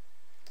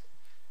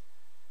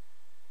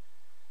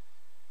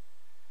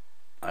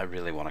 I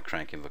really want to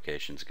crank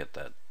invocations, get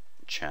that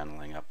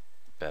channeling up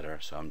better,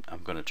 so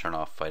I'm going to turn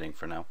off fighting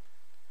for now.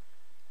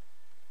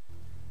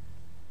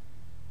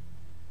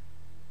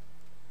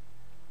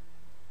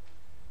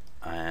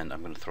 And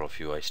I'm going to throw a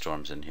few ice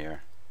storms in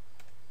here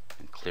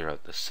and clear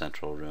out this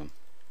central room.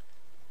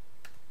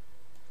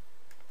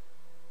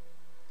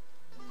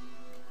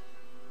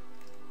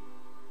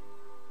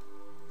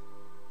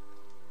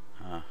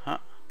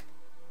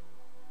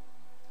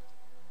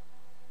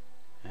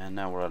 And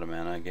now we're out of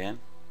mana again.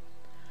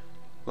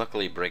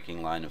 Luckily,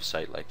 breaking line of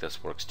sight like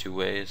this works two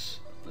ways.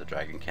 The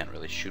dragon can't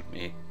really shoot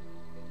me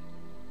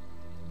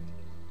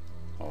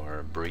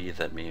or breathe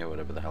at me or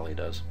whatever the hell he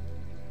does.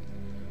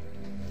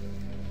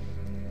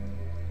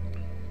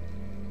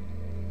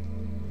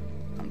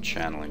 I'm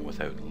channeling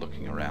without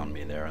looking around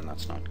me there, and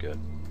that's not good.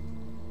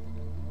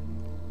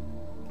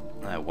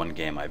 One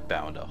game I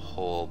bound a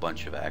whole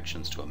bunch of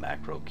actions to a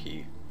macro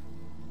key,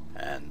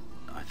 and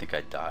I think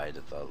I died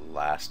at the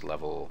last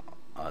level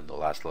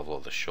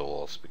of the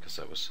shoals because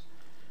I was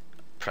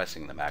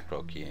pressing the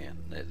macro key, and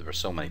there were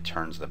so many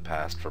turns that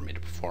passed for me to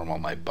perform all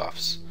my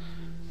buffs.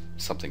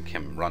 Something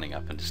came running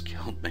up and just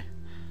killed me,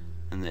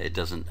 and it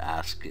doesn't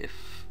ask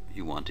if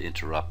you want to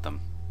interrupt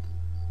them.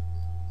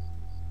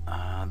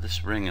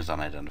 This ring is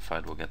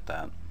unidentified. We'll get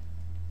that.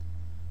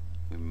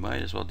 We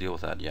might as well deal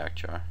with that yak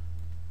jar,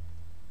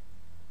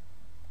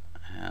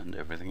 and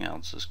everything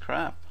else is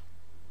crap.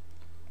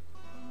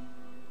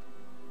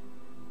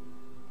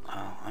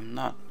 I'm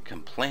not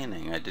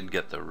complaining. I did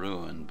get the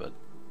ruin, but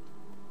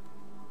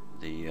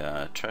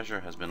the treasure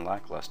has been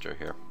lackluster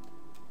here.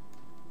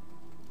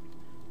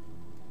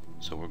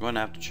 So we're going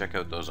to have to check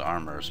out those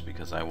armors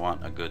because I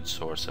want a good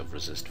source of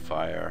resist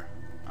fire.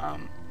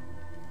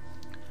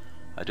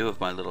 I do have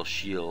my little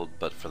shield,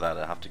 but for that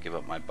I have to give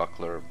up my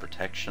buckler of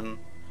protection,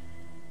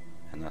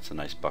 and that's a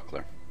nice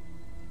buckler.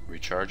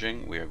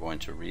 Recharging, we are going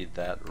to read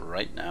that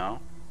right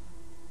now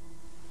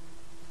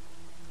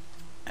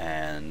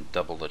and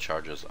double the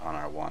charges on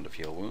our wand of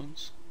heal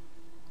wounds.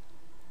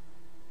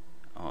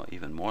 Oh,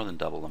 even more than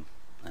double them.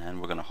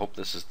 And we're going to hope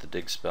this is the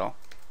dig spell.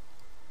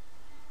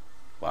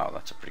 Wow,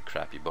 that's a pretty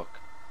crappy book.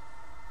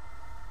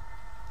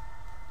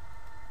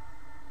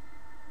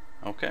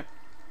 Okay,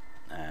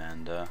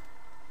 and this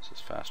is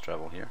fast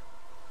travel here.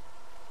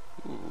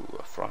 Ooh,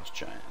 a frost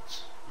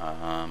giant.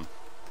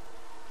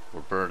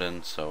 We're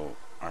burdened, so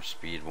our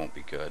speed won't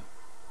be good.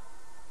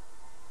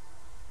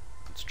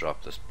 Let's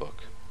drop this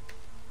book.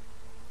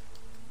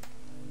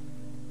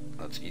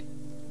 Let's eat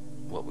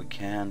what we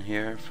can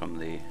here from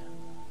the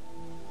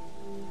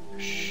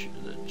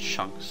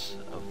chunks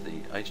of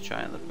the ice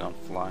giant that have gone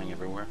flying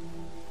everywhere.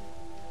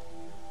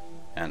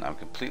 And I'm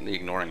completely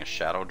ignoring a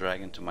shadow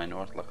dragon to my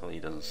north. Luckily he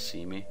doesn't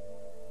see me.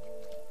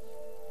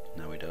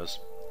 Now he does.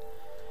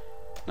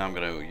 Now I'm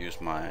going to use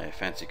my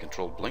fancy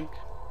controlled blink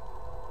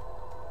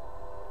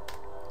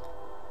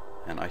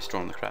and ice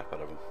storm the crap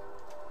out of him.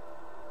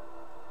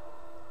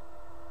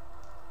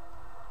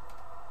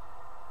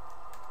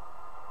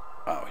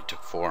 Oh, he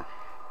took 4.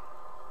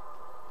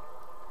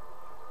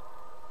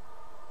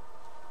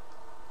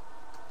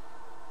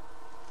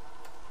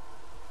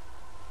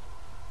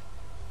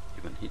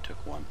 Even he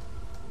took 1.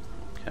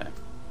 Okay.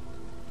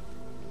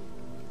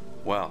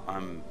 Well,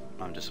 I'm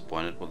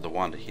disappointed. Well, the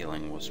wand of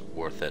healing was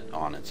worth it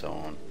on its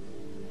own,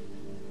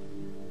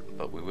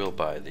 but we will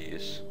buy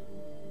these.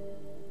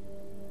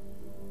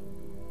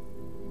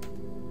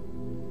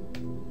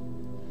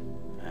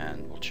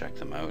 And we'll check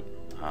them out.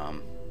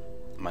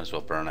 Might as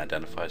well burn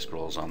identify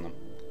scrolls on them.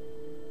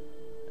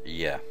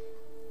 Yeah,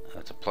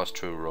 that's a plus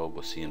true robe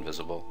with see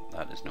invisible.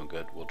 That is no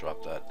good. We'll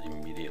drop that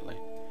immediately.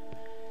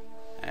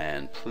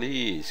 And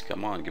please,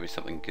 come on, give me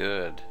something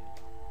good.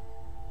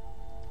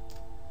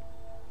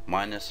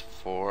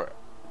 -4.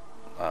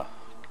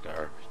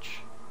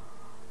 Garbage.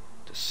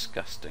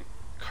 Disgusting.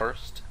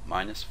 Cursed.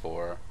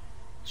 -4.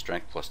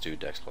 Strength +2.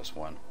 Dex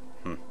 +1.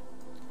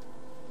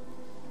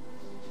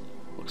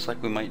 Looks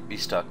like we might be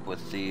stuck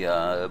with the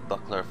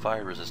buckler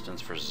fire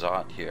resistance for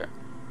Zoot here.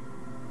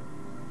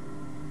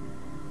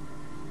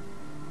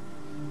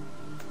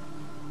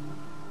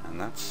 And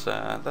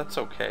that's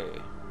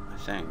okay, I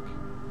think.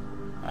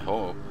 I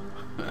hope.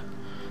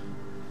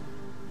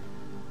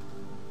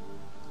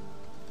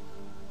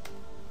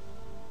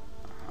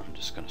 I'm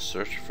just gonna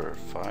search for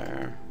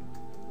fire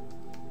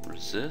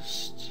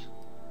resist.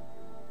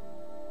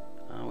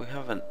 We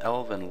have an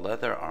elven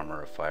leather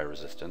armor of fire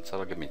resistance.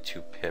 That'll give me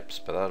 2 pips,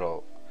 but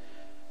that'll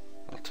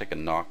take a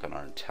knock on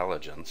our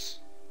intelligence.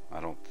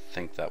 I don't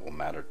think that will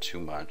matter too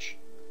much.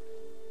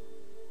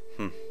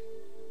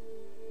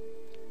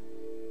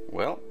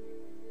 Well,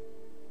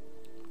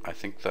 I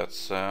think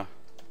that's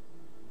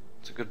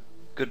it's a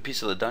good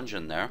piece of the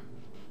dungeon there.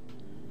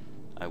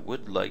 I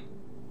would like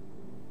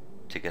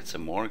to get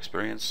some more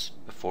experience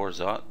before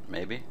Zoot,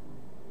 maybe.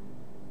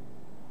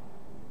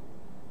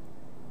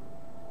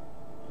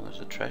 Well, there's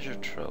a treasure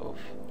trove.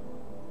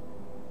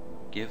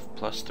 Give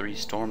 +3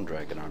 storm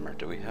dragon armor.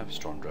 Do we have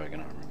storm dragon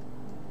armor?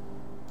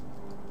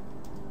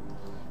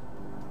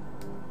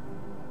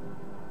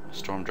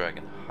 Storm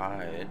dragon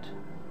hide.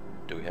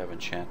 Do we have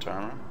enchant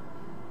armor?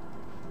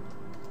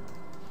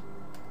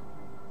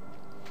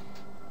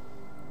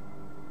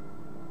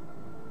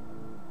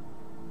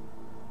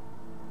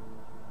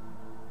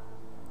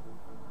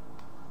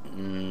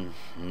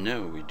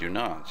 No, we do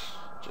not.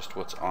 Just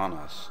what's on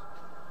us.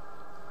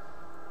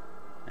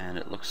 And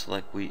it looks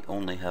like we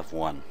only have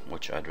 1,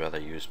 which I'd rather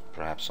use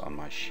perhaps on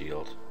my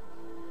shield,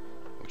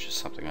 which is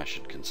something I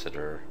should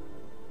consider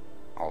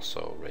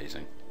also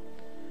raising.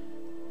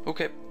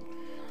 Okay,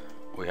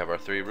 we have our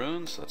 3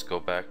 runes. Let's go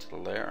back to the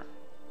lair.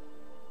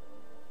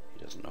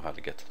 He doesn't know how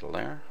to get to the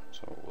lair,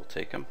 so we'll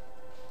take him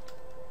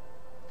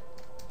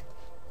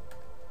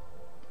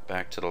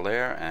back to the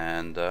lair,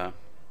 and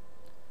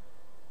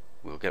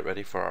we'll get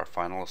ready for our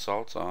final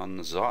assault on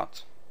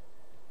Zoot.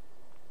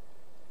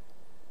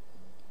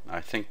 I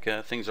think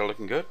things are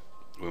looking good.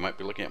 We might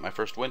be looking at my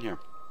first win here.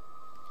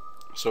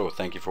 So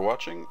thank you for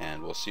watching,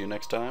 and we'll see you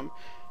next time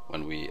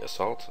when we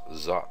assault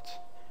Zoot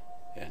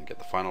and get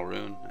the final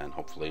rune and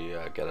hopefully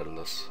get out of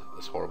this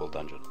horrible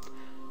dungeon.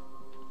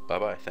 Bye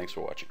bye. Thanks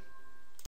for watching.